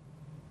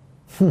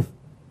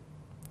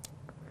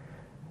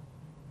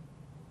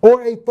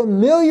 or a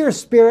familiar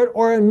spirit,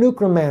 or a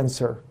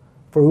necromancer.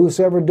 For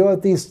whosoever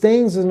doeth these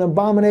things is an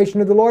abomination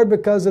to the Lord.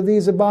 Because of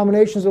these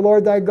abominations the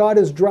Lord thy God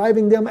is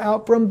driving them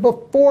out from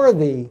before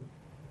thee.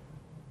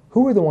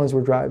 Who were the ones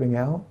we're driving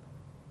out?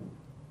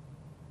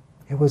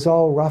 It was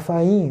all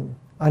Raphaim,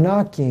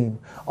 Anakim,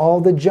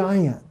 all the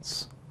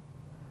giants.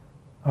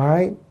 All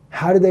right?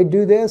 How did they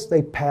do this?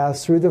 They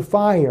passed through the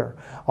fire.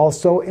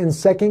 Also in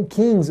 2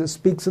 Kings it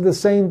speaks of the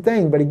same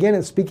thing. But again,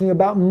 it's speaking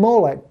about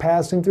Molech,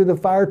 passing through the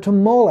fire to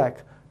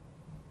Molech.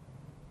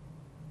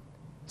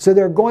 So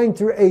they're going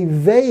through a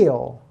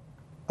veil,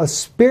 a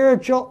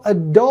spiritual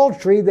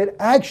adultery that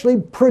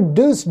actually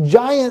produced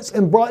giants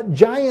and brought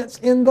giants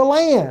in the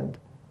land.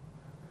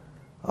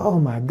 Oh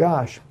my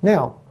gosh.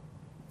 Now,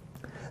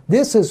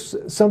 this is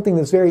something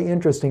that's very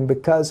interesting,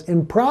 because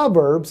in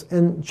Proverbs,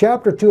 in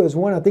chapter 2 is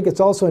one, I think it's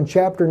also in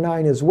chapter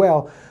 9 as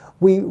well,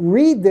 we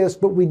read this,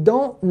 but we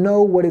don't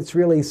know what it's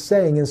really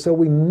saying, and so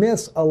we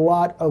miss a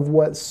lot of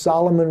what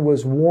Solomon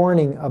was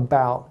warning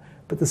about.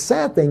 But the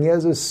sad thing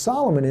is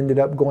Solomon ended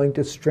up going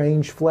to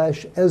strange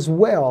flesh as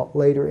well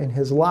later in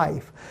his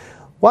life.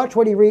 Watch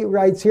what he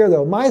writes here,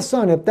 though. My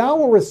son, if thou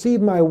wilt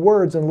receive my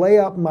words and lay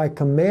up my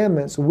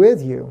commandments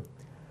with you,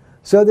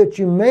 so that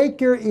you make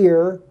your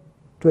ear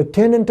to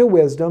attend unto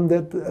wisdom,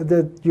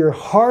 that your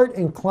heart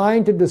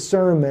incline to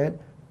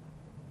discernment,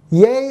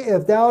 yea,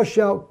 if thou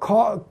shalt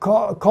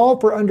call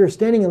for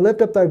understanding and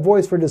lift up thy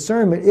voice for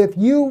discernment, if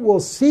you will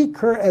seek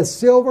her as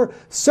silver,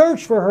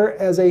 search for her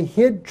as a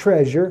hid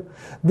treasure,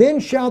 then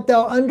shalt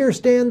thou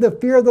understand the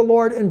fear of the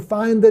Lord and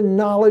find the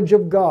knowledge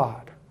of God.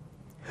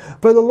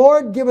 For the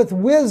Lord giveth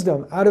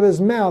wisdom out of his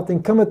mouth,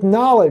 and cometh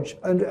knowledge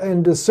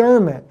and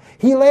discernment.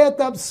 He layeth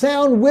up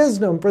sound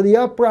wisdom for the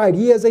upright.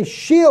 He is a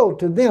shield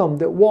to them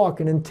that walk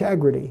in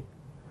integrity,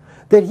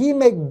 that he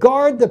may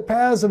guard the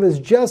paths of his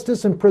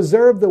justice and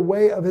preserve the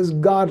way of his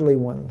godly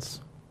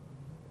ones.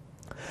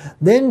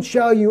 Then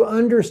shall you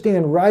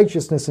understand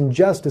righteousness and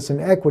justice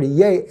and equity,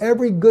 yea,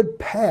 every good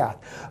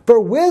path. For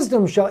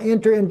wisdom shall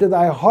enter into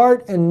thy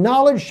heart, and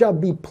knowledge shall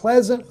be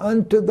pleasant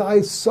unto thy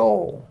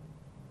soul.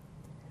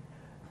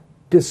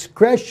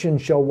 Discretion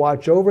shall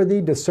watch over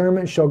thee,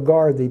 discernment shall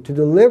guard thee, to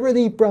deliver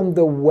thee from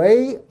the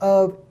way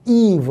of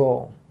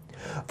evil,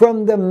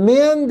 from the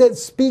men that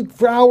speak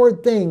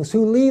froward things,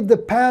 who leave the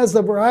paths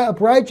of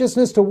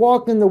righteousness to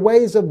walk in the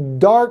ways of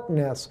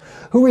darkness,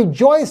 who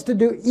rejoice to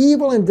do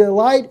evil and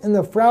delight in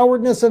the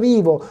frowardness of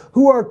evil,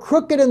 who are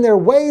crooked in their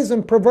ways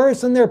and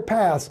perverse in their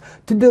paths,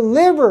 to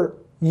deliver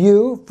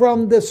you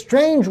from the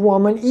strange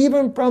woman,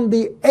 even from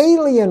the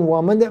alien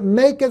woman that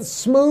maketh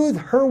smooth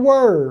her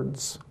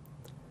words.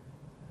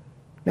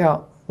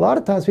 Now, a lot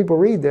of times people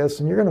read this,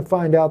 and you're going to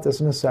find out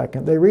this in a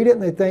second. They read it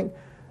and they think,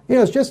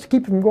 it's just to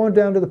keep them going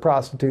down to the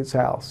prostitute's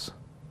house.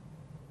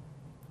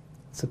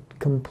 It's a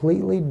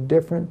completely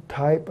different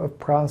type of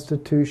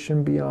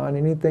prostitution beyond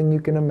anything you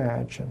can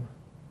imagine.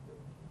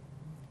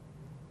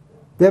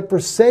 That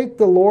forsake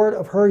the Lord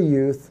of her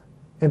youth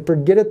and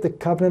forgetteth the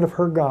covenant of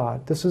her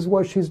God. This is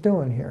what she's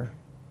doing here.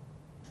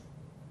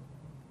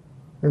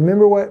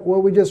 Remember what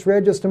we just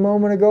read just a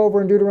moment ago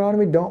over in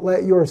Deuteronomy? Don't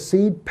let your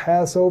seed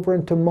pass over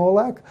into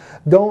Molech.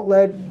 Don't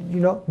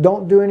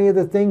do any of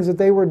the things that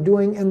they were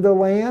doing in the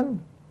land.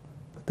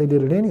 But they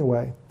did it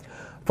anyway.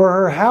 For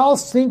her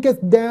house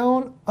sinketh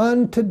down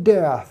unto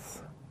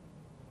death,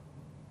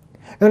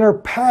 and her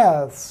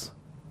paths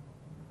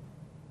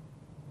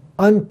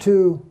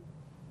unto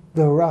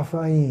the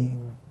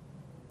Raphaim.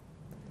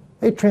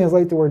 They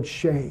translate the word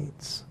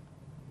shades.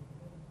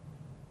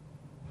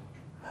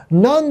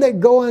 None that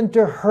go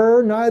unto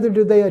her, neither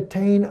do they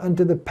attain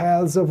unto the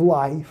paths of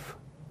life.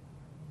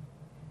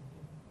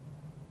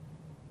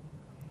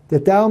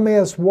 That thou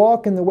mayest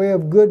walk in the way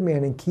of good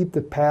men and keep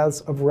the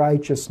paths of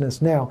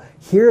righteousness. Now,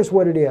 here's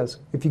what it is.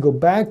 If you go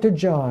back to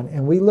John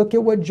and we look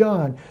at what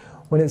John,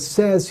 when it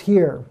says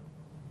here,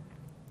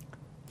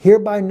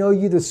 hereby know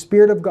you the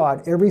Spirit of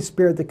God, every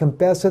spirit that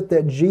confesseth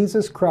that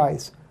Jesus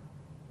Christ,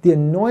 the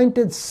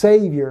anointed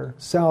Savior,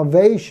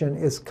 salvation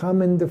is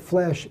come in the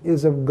flesh,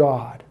 is of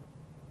God.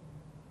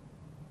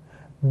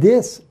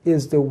 This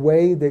is the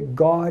way that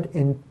God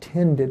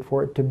intended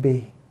for it to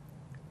be.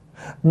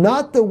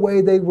 Not the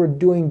way they were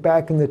doing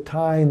back in the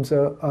times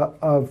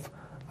before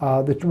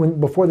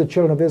the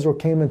children of Israel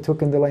came and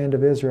took in the land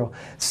of Israel.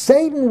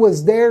 Satan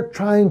was there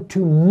trying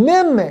to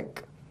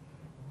mimic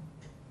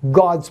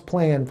God's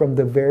plan from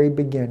the very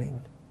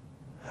beginning.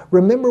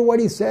 Remember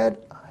what he said?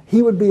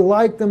 He would be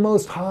like the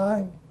Most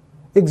High,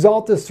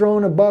 exalt his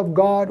throne above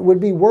God, would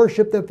be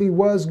worshipped if he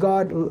was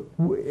God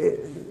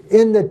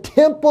in the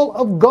temple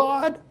of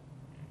God.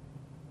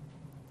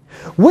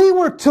 We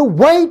were to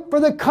wait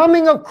for the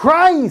coming of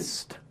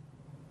Christ.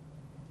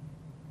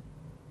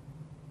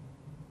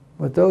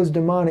 But those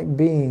demonic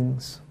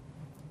beings,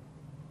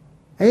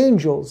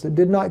 angels that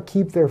did not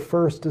keep their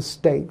first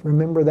estate,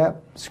 remember that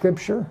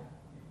scripture?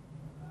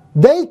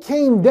 They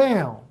came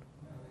down.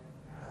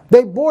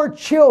 They bore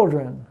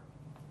children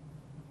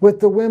with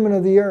the women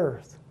of the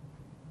earth.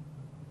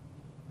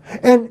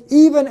 And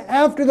even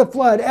after the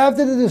flood,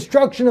 after the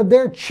destruction of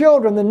their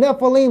children, the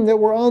Nephilim that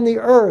were on the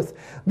earth,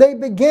 they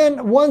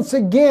began once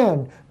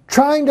again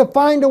trying to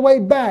find a way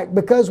back,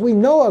 because we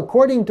know,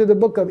 according to the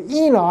book of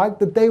Enoch,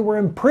 that they were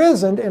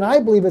imprisoned, and I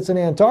believe it's in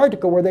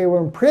Antarctica where they were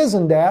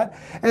imprisoned at,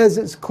 as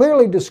it's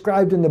clearly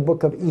described in the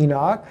book of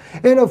Enoch.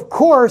 And of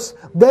course,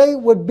 they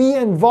would be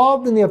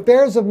involved in the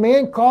affairs of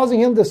man,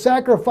 causing him to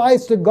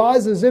sacrifice to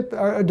gods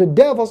or to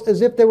devils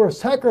as if they were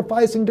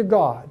sacrificing to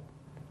God.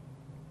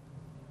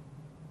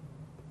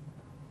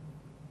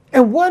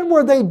 And what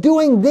were they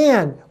doing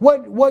then?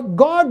 What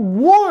God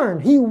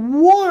warned, He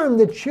warned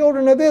the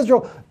children of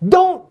Israel,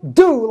 don't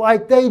do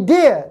like they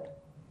did.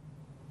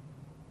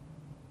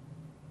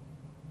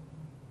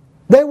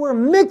 They were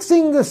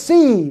mixing the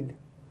seed,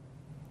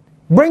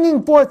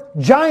 bringing forth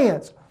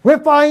giants,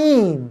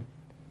 Rephaim.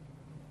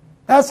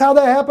 That's how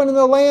that happened in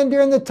the land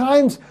during the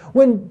times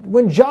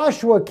when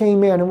Joshua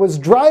came in and was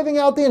driving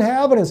out the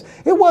inhabitants.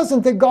 It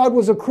wasn't that God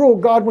was a cruel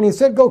God when He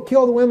said, go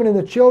kill the women and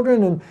the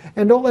children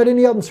and don't let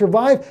any of them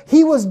survive.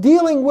 He was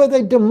dealing with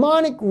a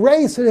demonic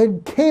race that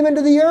had came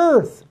into the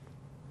earth.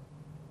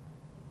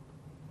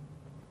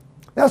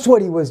 That's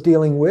what He was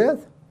dealing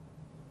with.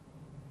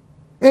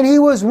 And he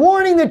was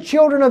warning the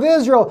children of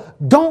Israel,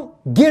 don't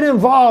get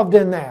involved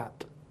in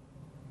that.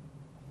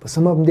 But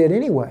some of them did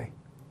anyway.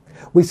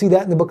 We see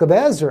that in the book of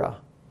Ezra.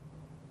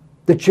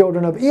 The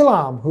children of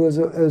Elam, who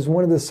is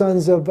one of the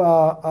sons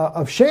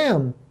of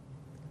Shem.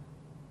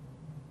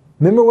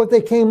 Remember what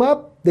they came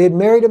up? They had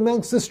married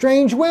amongst the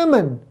strange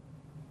women.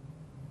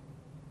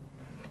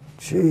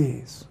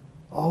 Jeez.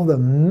 All the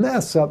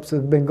mess-ups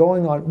have been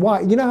going on.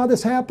 Why? You know how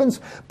this happens?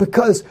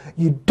 Because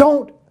you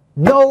don't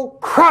know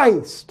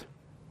Christ.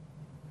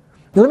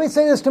 Now, let me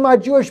say this to my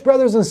Jewish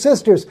brothers and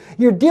sisters.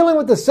 You're dealing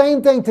with the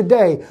same thing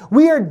today.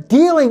 We are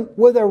dealing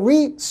with a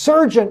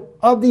resurgence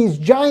of these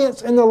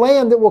giants in the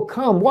land that will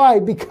come. Why?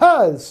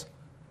 Because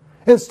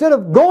instead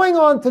of going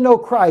on to know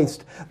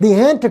Christ, the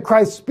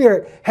Antichrist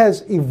spirit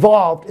has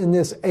evolved in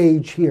this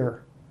age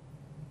here.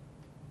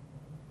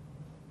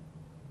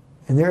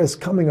 And there is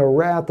coming a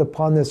wrath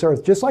upon this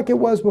earth, just like it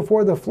was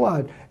before the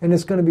flood. And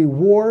it's going to be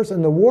wars,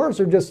 and the wars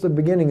are just the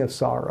beginning of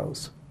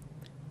sorrows.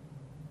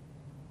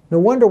 No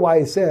wonder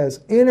why he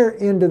says, enter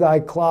into thy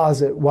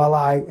closet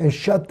and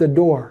shut the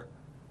door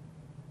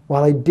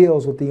while he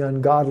deals with the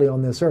ungodly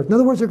on this earth. In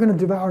other words, they're going to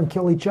devour and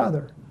kill each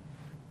other.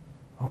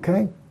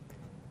 Okay?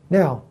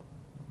 Now,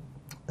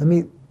 let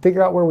me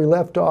figure out where we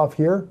left off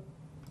here.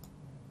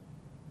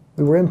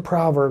 We were in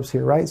Proverbs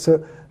here, right?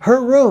 So her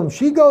room,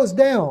 she goes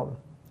down.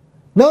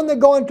 None that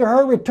go into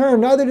her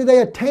return, neither do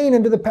they attain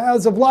into the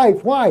paths of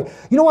life. Why?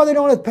 You know why they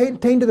don't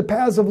attain to the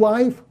paths of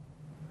life?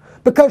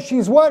 Because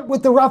she's what?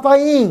 With the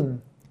Raphaim.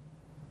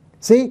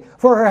 See?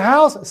 For her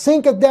house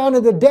sinketh down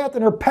into death,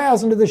 and her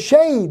paths into the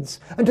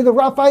shades, unto the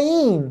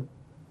Raphaim.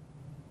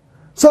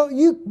 So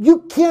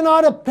you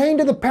cannot obtain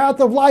to the path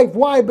of life.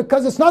 Why?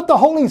 Because it's not the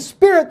Holy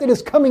Spirit that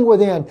is coming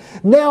within.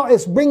 Now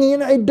it's bringing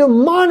in a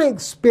demonic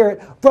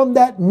spirit from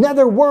that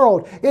nether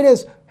world. It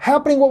is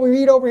happening what we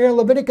read over here in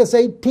Leviticus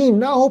 18.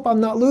 Now I hope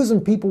I'm not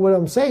losing people when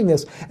I'm saying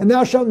this. And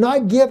thou shalt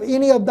not give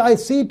any of thy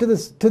seed to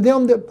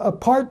them that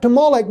apart to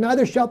Molech,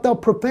 neither shalt thou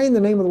profane the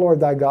name of the Lord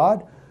thy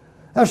God.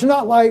 Thou shalt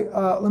not lie.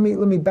 Let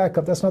me back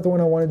up. That's not the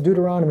one I wanted.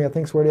 Deuteronomy, I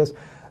think is where it is.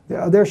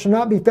 There shall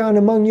not be found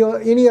among you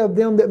any of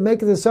them that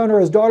maketh his son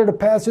or his daughter to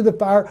pass through the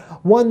fire,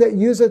 one that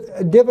useth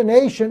a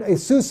divination, a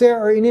soothsayer,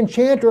 or an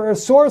enchanter, or a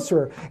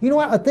sorcerer. You know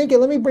what? I think,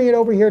 let me bring it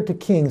over here to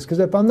Kings, because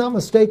if I'm not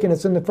mistaken,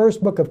 it's in the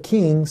first book of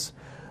Kings.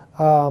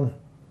 And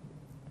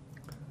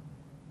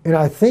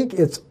I think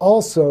it's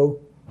also,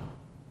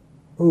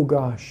 oh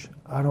gosh,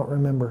 I don't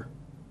remember.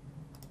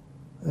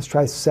 Let's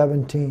try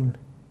 17.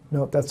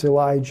 Nope, that's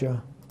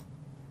Elijah.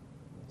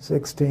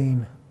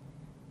 16.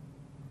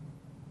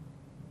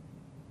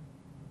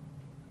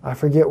 I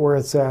forget where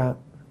it's at.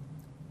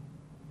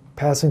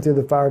 Passing through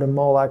the fire to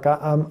Moloch.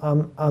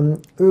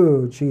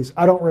 Ooh, geez.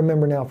 I don't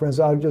remember now, friends.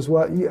 I've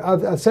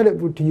said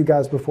it to you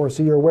guys before,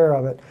 so you're aware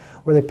of it,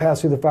 where they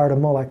pass through the fire to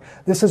Moloch.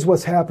 This is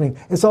what's happening.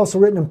 It's also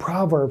written in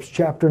Proverbs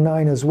chapter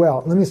 9 as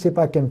well. Let me see if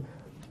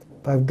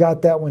I've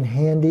got that one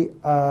handy.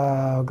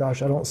 Oh,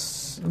 gosh, I don't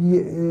see,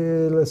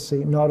 let's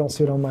see. No, I don't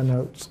see it on my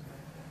notes.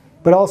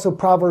 But also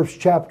Proverbs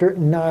chapter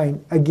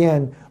 9,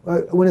 again,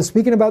 when it's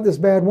speaking about this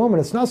bad woman,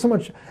 it's not so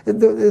much,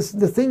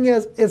 the thing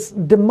is, it's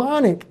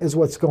demonic is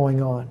what's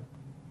going on.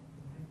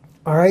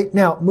 All right,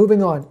 now,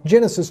 moving on.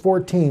 Genesis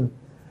 14.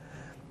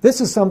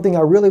 This is something I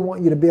really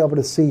want you to be able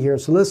to see here,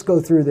 so let's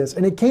go through this.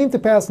 And it came to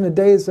pass in the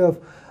days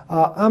of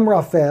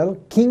Amraphel,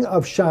 king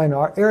of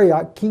Shinar,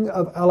 Arioch, king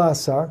of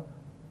Elasar,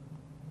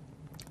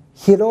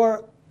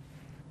 Chedor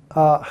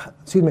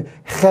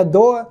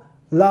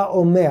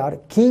Laomer,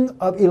 king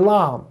of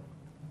Elam.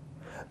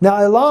 Now,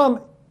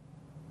 Elam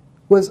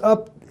was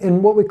up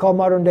in what we call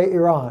modern-day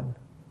Iran.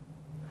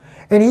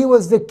 And he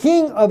was the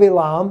king of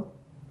Elam.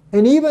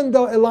 And even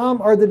though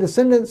Elam are the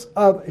descendants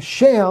of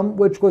Shem,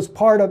 which was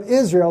part of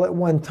Israel at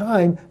one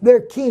time, their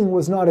king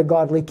was not a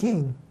godly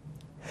king.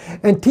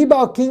 And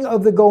Tibal, king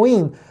of the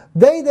Goim,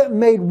 they that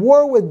made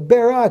war with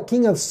Bera,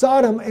 king of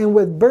Sodom, and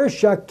with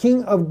Bersha,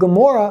 king of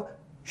Gomorrah,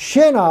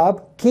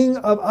 Shenab, king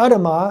of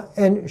Adamah,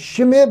 and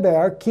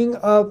Shemeber, king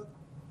of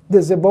the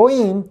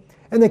Zeboim,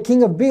 and the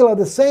king of Bela,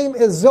 the same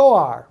as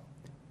Zoar.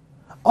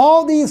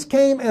 All these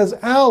came as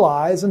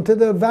allies unto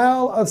the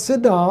Vale of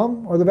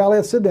Siddim, or the Valley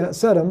of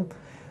Siddim,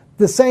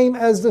 the same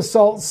as the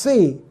Salt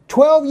Sea.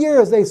 12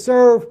 years they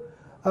served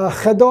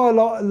Chedor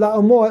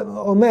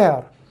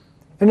Laomer.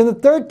 And in the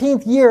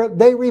 13th year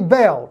they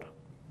rebelled.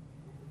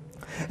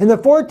 In the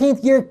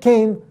 14th year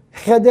came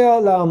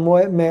Chedor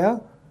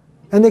Laomer,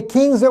 and the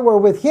kings that were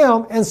with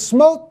him, and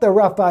smote the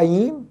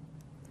Raphaim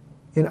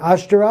in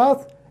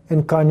Ashtaroth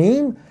and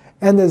Karnim,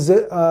 and the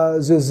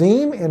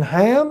Zuzim in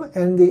Ham,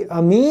 and the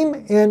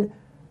Amim in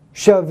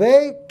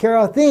Shaveh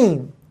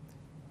Kerathim.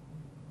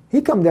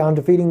 He come down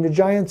defeating the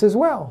giants as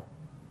well.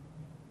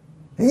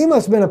 He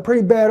must have been a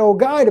pretty bad old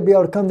guy to be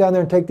able to come down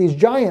there and take these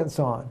giants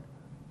on.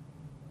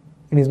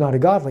 And he's not a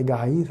godly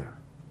guy either.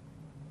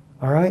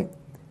 All right?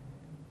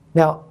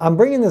 Now, I'm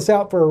bringing this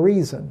out for a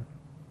reason.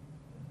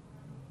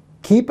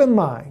 Keep in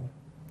mind,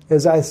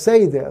 as I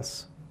say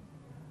this,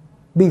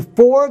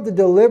 before the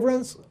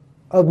deliverance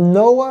of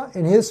Noah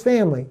and his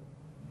family,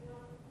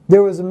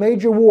 there was a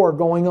major war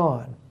going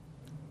on.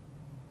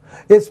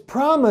 It's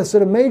promised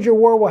that a major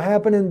war will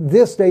happen in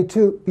this day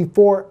too,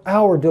 before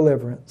our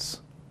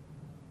deliverance.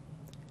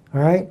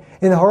 All right?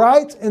 And the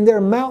Horites and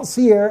their Mount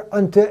Seir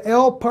unto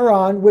El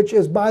Paran, which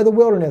is by the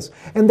wilderness.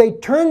 And they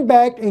turned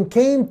back and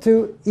came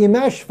to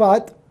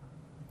Emeshphat,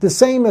 the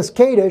same as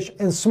Kadesh,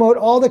 and smote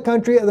all the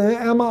country of the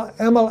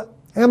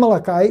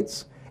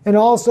Amalekites, and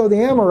also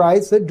the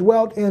Amorites that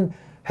dwelt in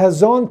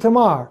Hazon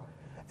Tamar.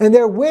 And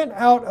there went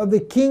out of the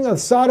king of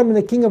Sodom, and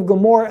the king of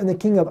Gomorrah, and the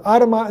king of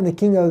Adamah, and the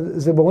king of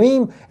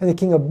Zeboim, and the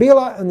king of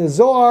Bela, and the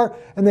Zoar,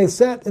 and they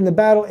set in the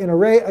battle in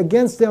array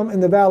against them in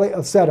the valley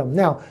of Sedom.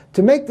 Now,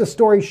 to make the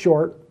story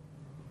short,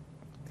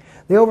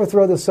 they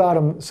overthrow the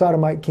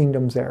Sodomite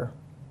kingdoms there.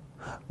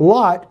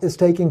 Lot is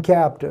taken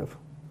captive.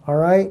 All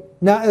right?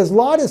 Now, as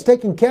Lot is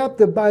taken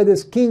captive by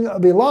this king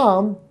of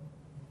Elam,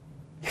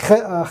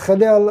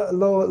 Chedel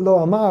Lo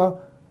Amar,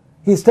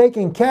 he's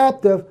taken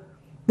captive,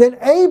 then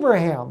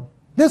Abraham,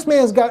 this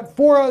man's got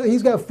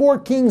four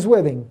kings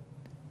with him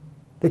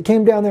that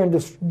came down there and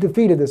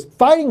defeated this,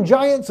 fighting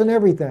giants and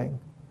everything.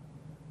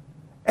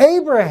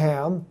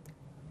 Abraham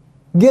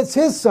gets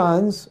his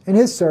sons and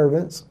his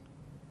servants,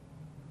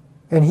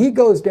 and he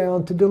goes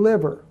down to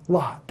deliver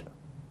Lot.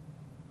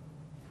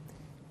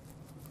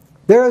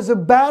 There is a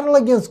battle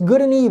against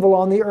good and evil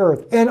on the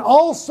earth. And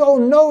also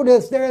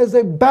notice there is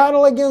a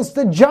battle against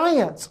the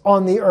giants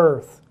on the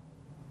earth.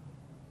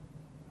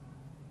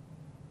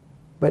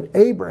 But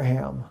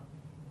Abraham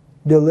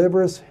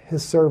delivers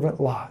his servant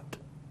Lot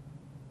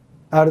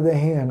out of the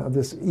hand of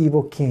this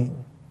evil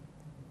king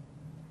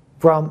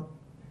from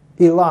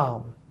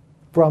Elam,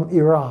 from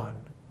Iran.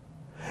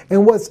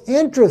 And what's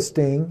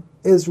interesting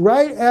is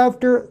right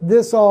after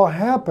this all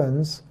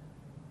happens,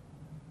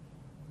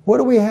 what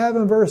do we have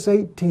in verse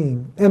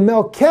 18? And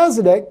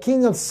Melchizedek,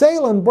 king of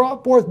Salem,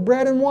 brought forth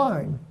bread and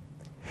wine.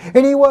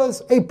 And he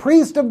was a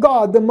priest of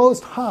God, the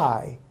Most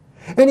High.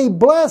 And he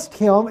blessed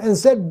him and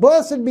said,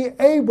 Blessed be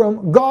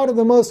Abram, God of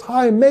the Most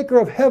High, maker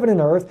of heaven and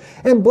earth.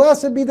 And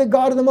blessed be the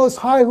God of the Most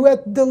High, who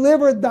hath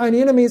delivered thine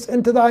enemies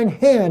into thine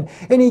hand.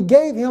 And he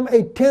gave him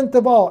a tenth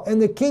of all.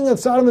 And the king of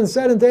Sodom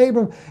said unto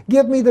Abram,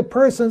 Give me the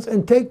persons,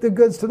 and take the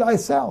goods to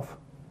thyself.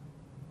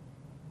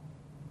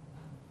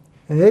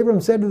 And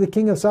Abram said to the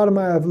king of Sodom,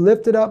 I have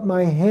lifted up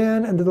my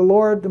hand unto the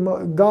Lord, the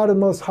God of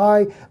the Most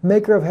High,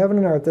 maker of heaven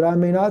and earth, that I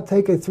may not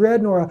take a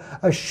thread nor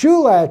a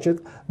shoe latchet,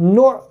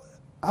 nor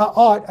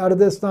aught out of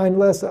this thine,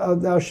 lest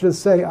thou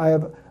shouldest say, I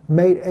have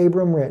made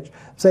Abram rich,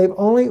 save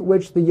only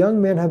which the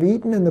young men have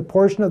eaten, and the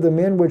portion of the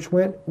men which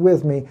went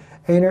with me,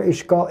 Aner,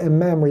 Ishcal, and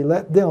Mamre,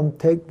 let them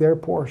take their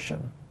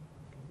portion.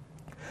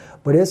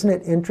 But isn't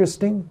it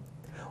interesting?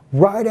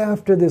 Right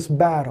after this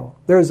battle,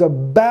 there's a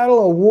battle,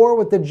 a war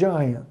with the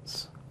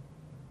giants.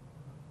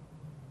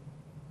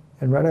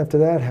 And right after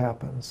that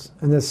happens,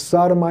 in this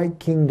Sodomite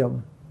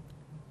kingdom,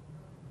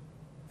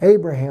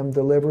 Abraham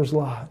delivers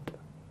Lot.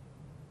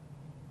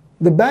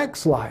 The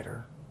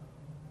backslider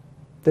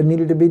that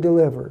needed to be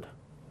delivered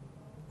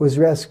was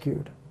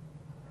rescued.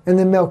 And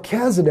then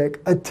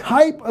Melchizedek, a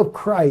type of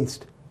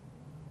Christ,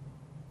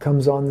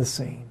 comes on the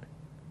scene.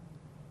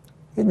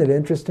 Isn't it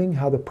interesting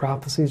how the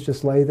prophecies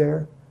just lay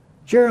there?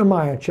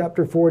 Jeremiah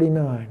chapter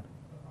 49.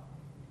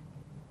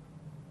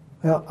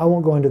 Well, I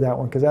won't go into that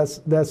one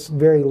because that's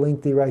very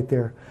lengthy right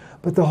there.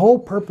 But the whole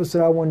purpose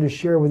that I wanted to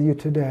share with you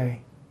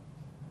today,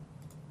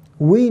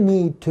 we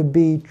need to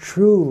be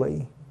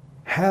truly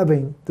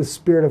having the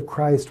Spirit of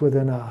Christ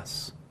within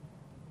us.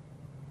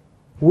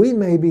 We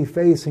may be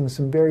facing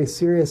some very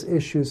serious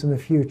issues in the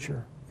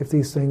future if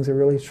these things are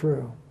really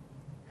true.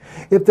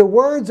 If the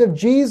words of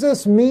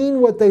Jesus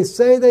mean what they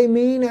say they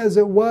mean, as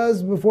it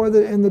was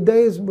in the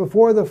days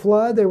before the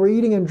flood, they were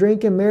eating and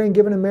drinking, marrying,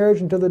 giving in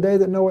marriage until the day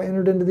that Noah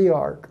entered into the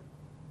ark.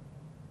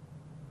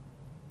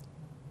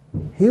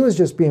 He was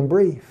just being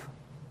brief.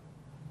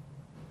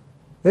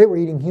 They were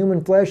eating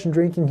human flesh and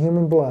drinking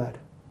human blood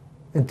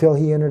until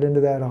he entered into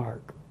that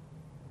ark.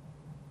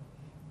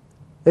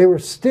 They were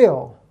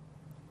still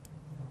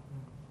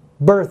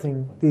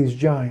birthing these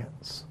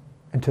giants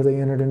until they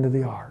entered into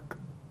the ark.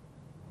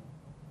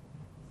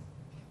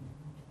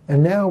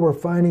 And now we're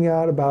finding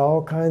out about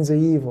all kinds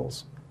of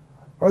evils.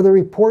 Are the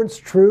reports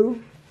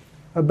true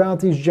about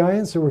these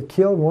giants that were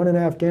killed? One in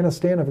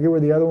Afghanistan, I forget where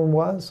the other one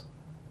was.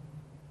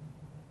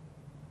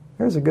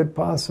 There's a good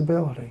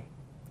possibility.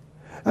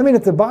 I mean,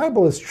 if the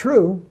Bible is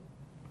true,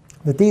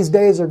 that these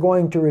days are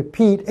going to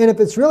repeat, and if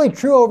it's really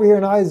true over here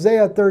in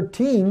Isaiah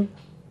 13,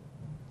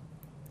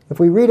 if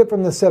we read it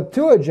from the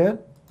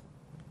Septuagint,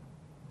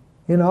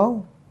 you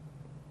know,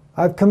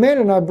 I've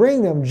commanded and I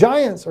bring them.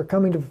 Giants are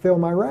coming to fulfill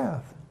my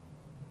wrath.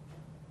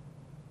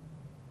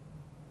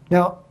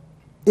 Now,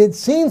 it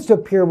seems to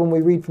appear when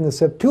we read from the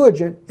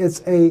Septuagint,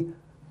 it's a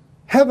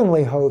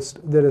heavenly host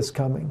that is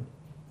coming.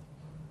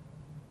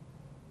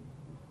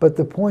 But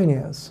the point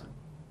is,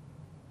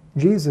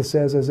 Jesus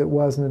says, as it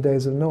was in the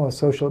days of Noah,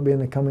 so shall it be in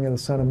the coming of the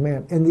Son of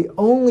Man. And the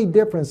only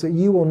difference that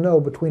you will know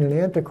between an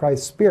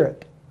Antichrist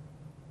spirit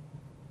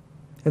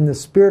and the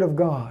Spirit of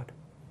God.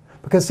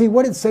 Because see,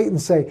 what did Satan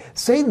say?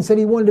 Satan said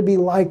he wanted to be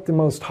like the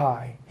Most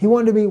High. He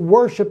wanted to be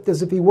worshipped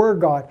as if he were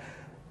God.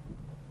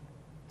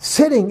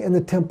 sitting in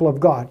the temple of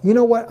God. You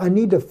know what? I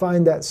need to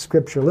find that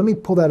scripture. Let me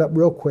pull that up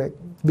real quick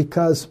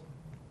because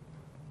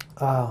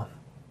all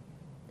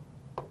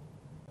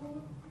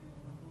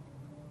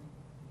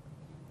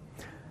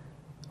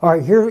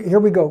right, here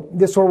we go.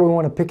 This is where we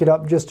want to pick it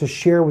up just to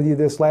share with you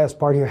this last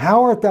part here.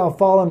 How art thou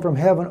fallen from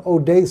heaven, O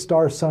day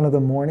star, son of the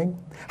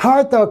morning? How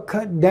art thou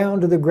cut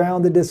down to the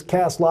ground that didst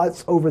cast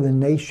lots over the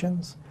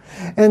nations?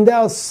 And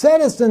thou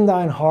saidest in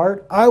thine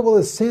heart, I will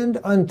ascend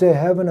unto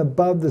heaven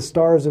above the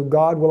stars of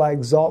God, will I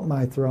exalt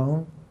my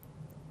throne.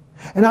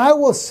 And I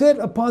will sit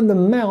upon the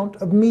mount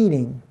of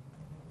meeting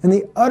in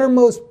the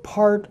uttermost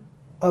part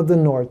of the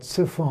north,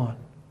 Siphon,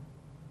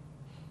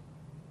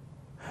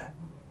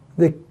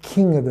 the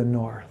king of the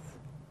north.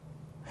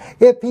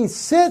 If he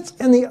sits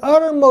in the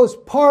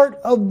uttermost part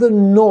of the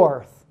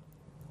north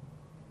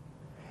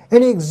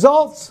and he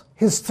exalts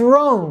his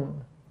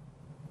throne,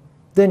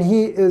 then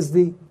he is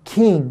the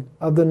king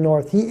of the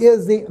north. He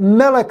is the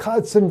Melech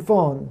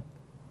HaTzifon.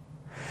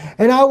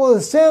 And I will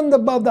ascend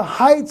above the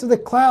heights of the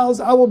clouds.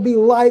 I will be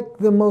like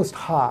the Most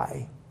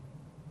High.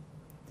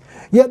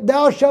 Yet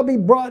thou shalt be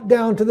brought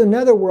down to the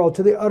netherworld,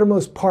 to the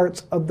uttermost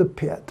parts of the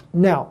pit.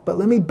 Now, but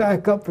let me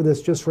back up for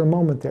this just for a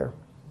moment there.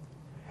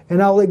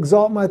 And I will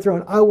exalt my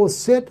throne. I will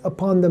sit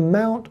upon the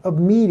mount of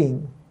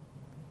meeting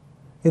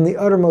in the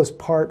uttermost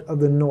part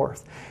of the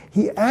north.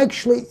 He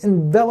actually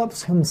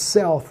envelops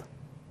himself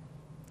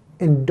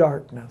in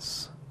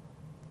darkness,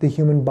 the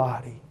human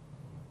body.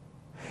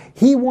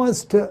 He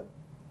wants to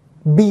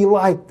be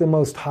like the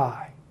Most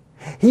High.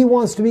 He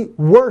wants to be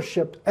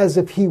worshipped as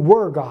if he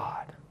were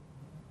God,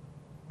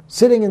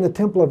 sitting in the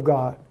temple of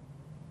God.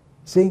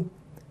 See?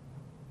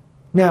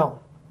 Now,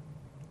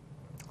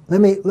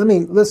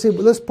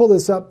 let's pull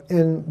this up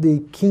in the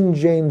King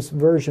James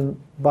Version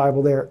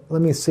Bible there.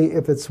 Let me see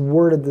if it's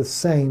worded the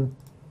same.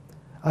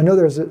 I know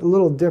there's a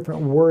little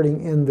different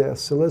wording in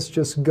this, so let's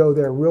just go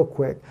there real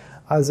quick.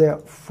 Isaiah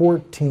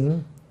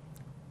 14.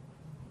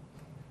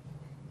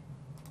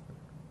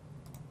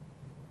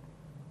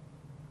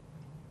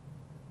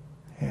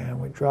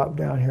 And we drop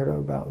down here to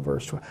about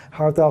verse 12.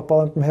 How art thou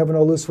fallen from heaven,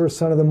 O Lucifer,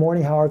 son of the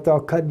morning? How art thou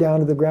cut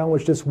down to the ground,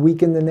 which dost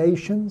weaken the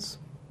nations?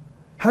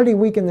 How did he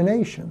weaken the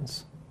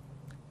nations?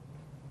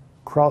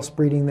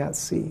 Crossbreeding that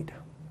seed.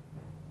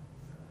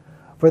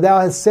 For thou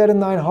hast said in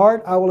thine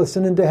heart, I will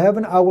ascend into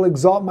heaven, I will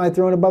exalt my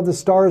throne above the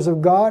stars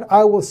of God,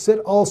 I will sit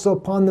also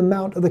upon the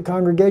mount of the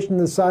congregation in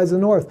the sides of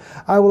the north,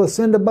 I will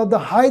ascend above the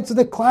heights of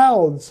the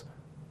clouds,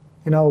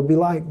 and I will be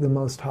like the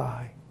Most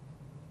High.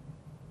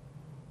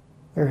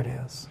 There it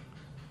is.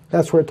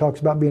 That's where it talks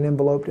about being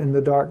enveloped in the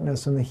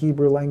darkness in the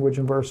Hebrew language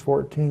in verse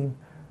 14.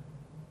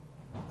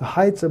 The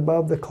heights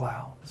above the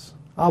clouds.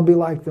 I'll be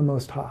like the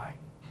Most High.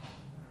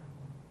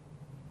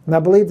 And I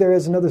believe there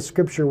is another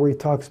scripture where he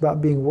talks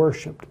about being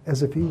worshipped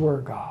as if he were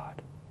God.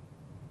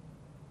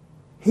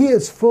 He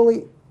is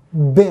fully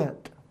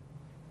bent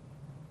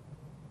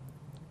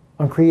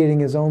on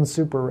creating his own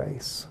super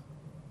race.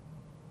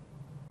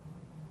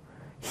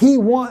 He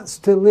wants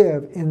to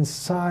live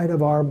inside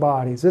of our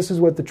bodies. This is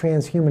what the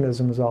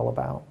transhumanism is all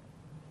about.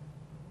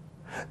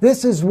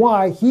 This is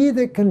why he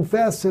that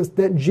confesseth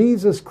that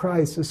Jesus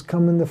Christ is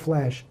come in the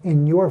flesh,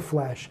 in your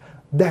flesh,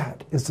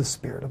 that is the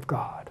Spirit of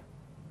God.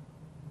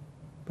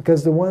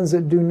 Because the ones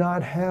that do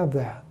not have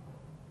that,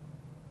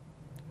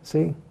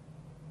 see,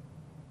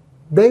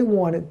 they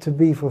want it to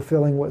be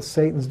fulfilling what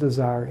Satan's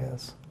desire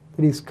is.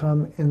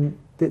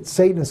 That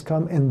Satan has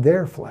come in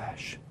their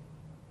flesh.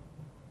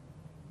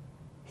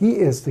 He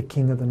is the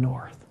king of the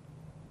north.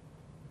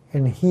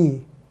 And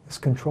he is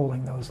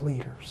controlling those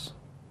leaders.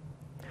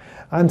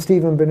 I'm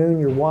Stephen Ben-Nun.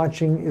 You're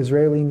watching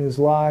Israeli News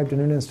Live,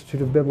 Ben-Nun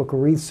Institute of Biblical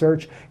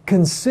Research.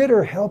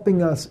 Consider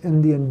helping us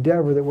in the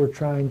endeavor that we're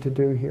trying to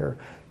do here,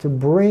 to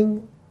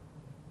bring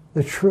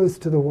the truth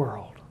to the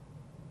world.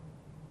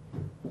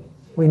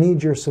 We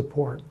need your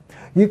support.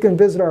 You can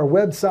visit our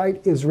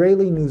website,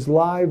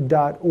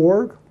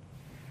 israelinewslive.org.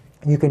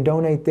 You can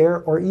donate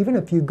there, or even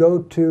if you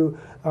go to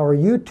our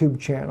YouTube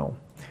channel,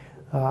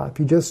 if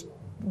you just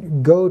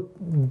go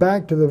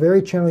back to the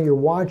very channel you're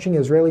watching,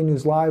 Israeli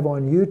News Live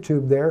on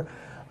YouTube there,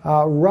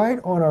 right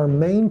on our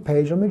main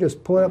page, let me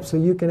just pull it up so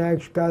you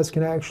guys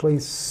can actually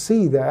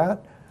see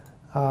that.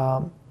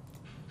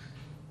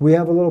 We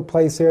have a little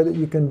place there that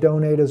you can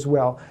donate as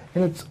well.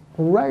 And it's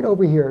right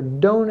over here,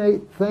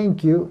 donate,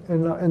 thank you,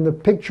 and the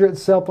picture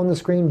itself on the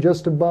screen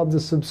just above the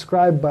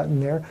subscribe button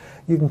there.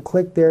 You can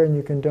click there and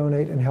you can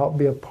donate and help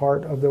be a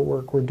part of the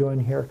work we're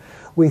doing here.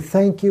 We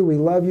thank you, we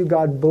love you,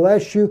 God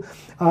bless you.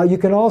 You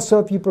can also,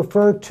 if you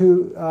prefer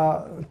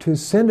to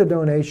send a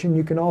donation,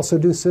 you can also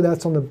do so.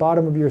 That's on the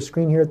bottom of your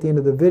screen here at the end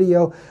of the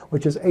video,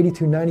 which is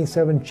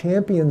 8297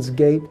 Champions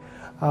Gate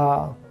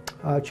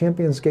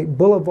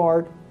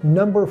Boulevard,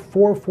 number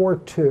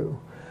 442.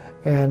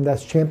 And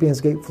that's Champions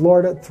Gate,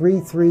 Florida,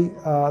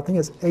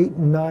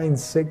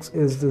 896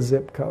 is the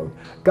zip code.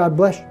 God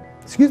bless you,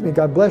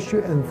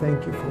 and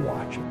thank you for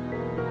watching.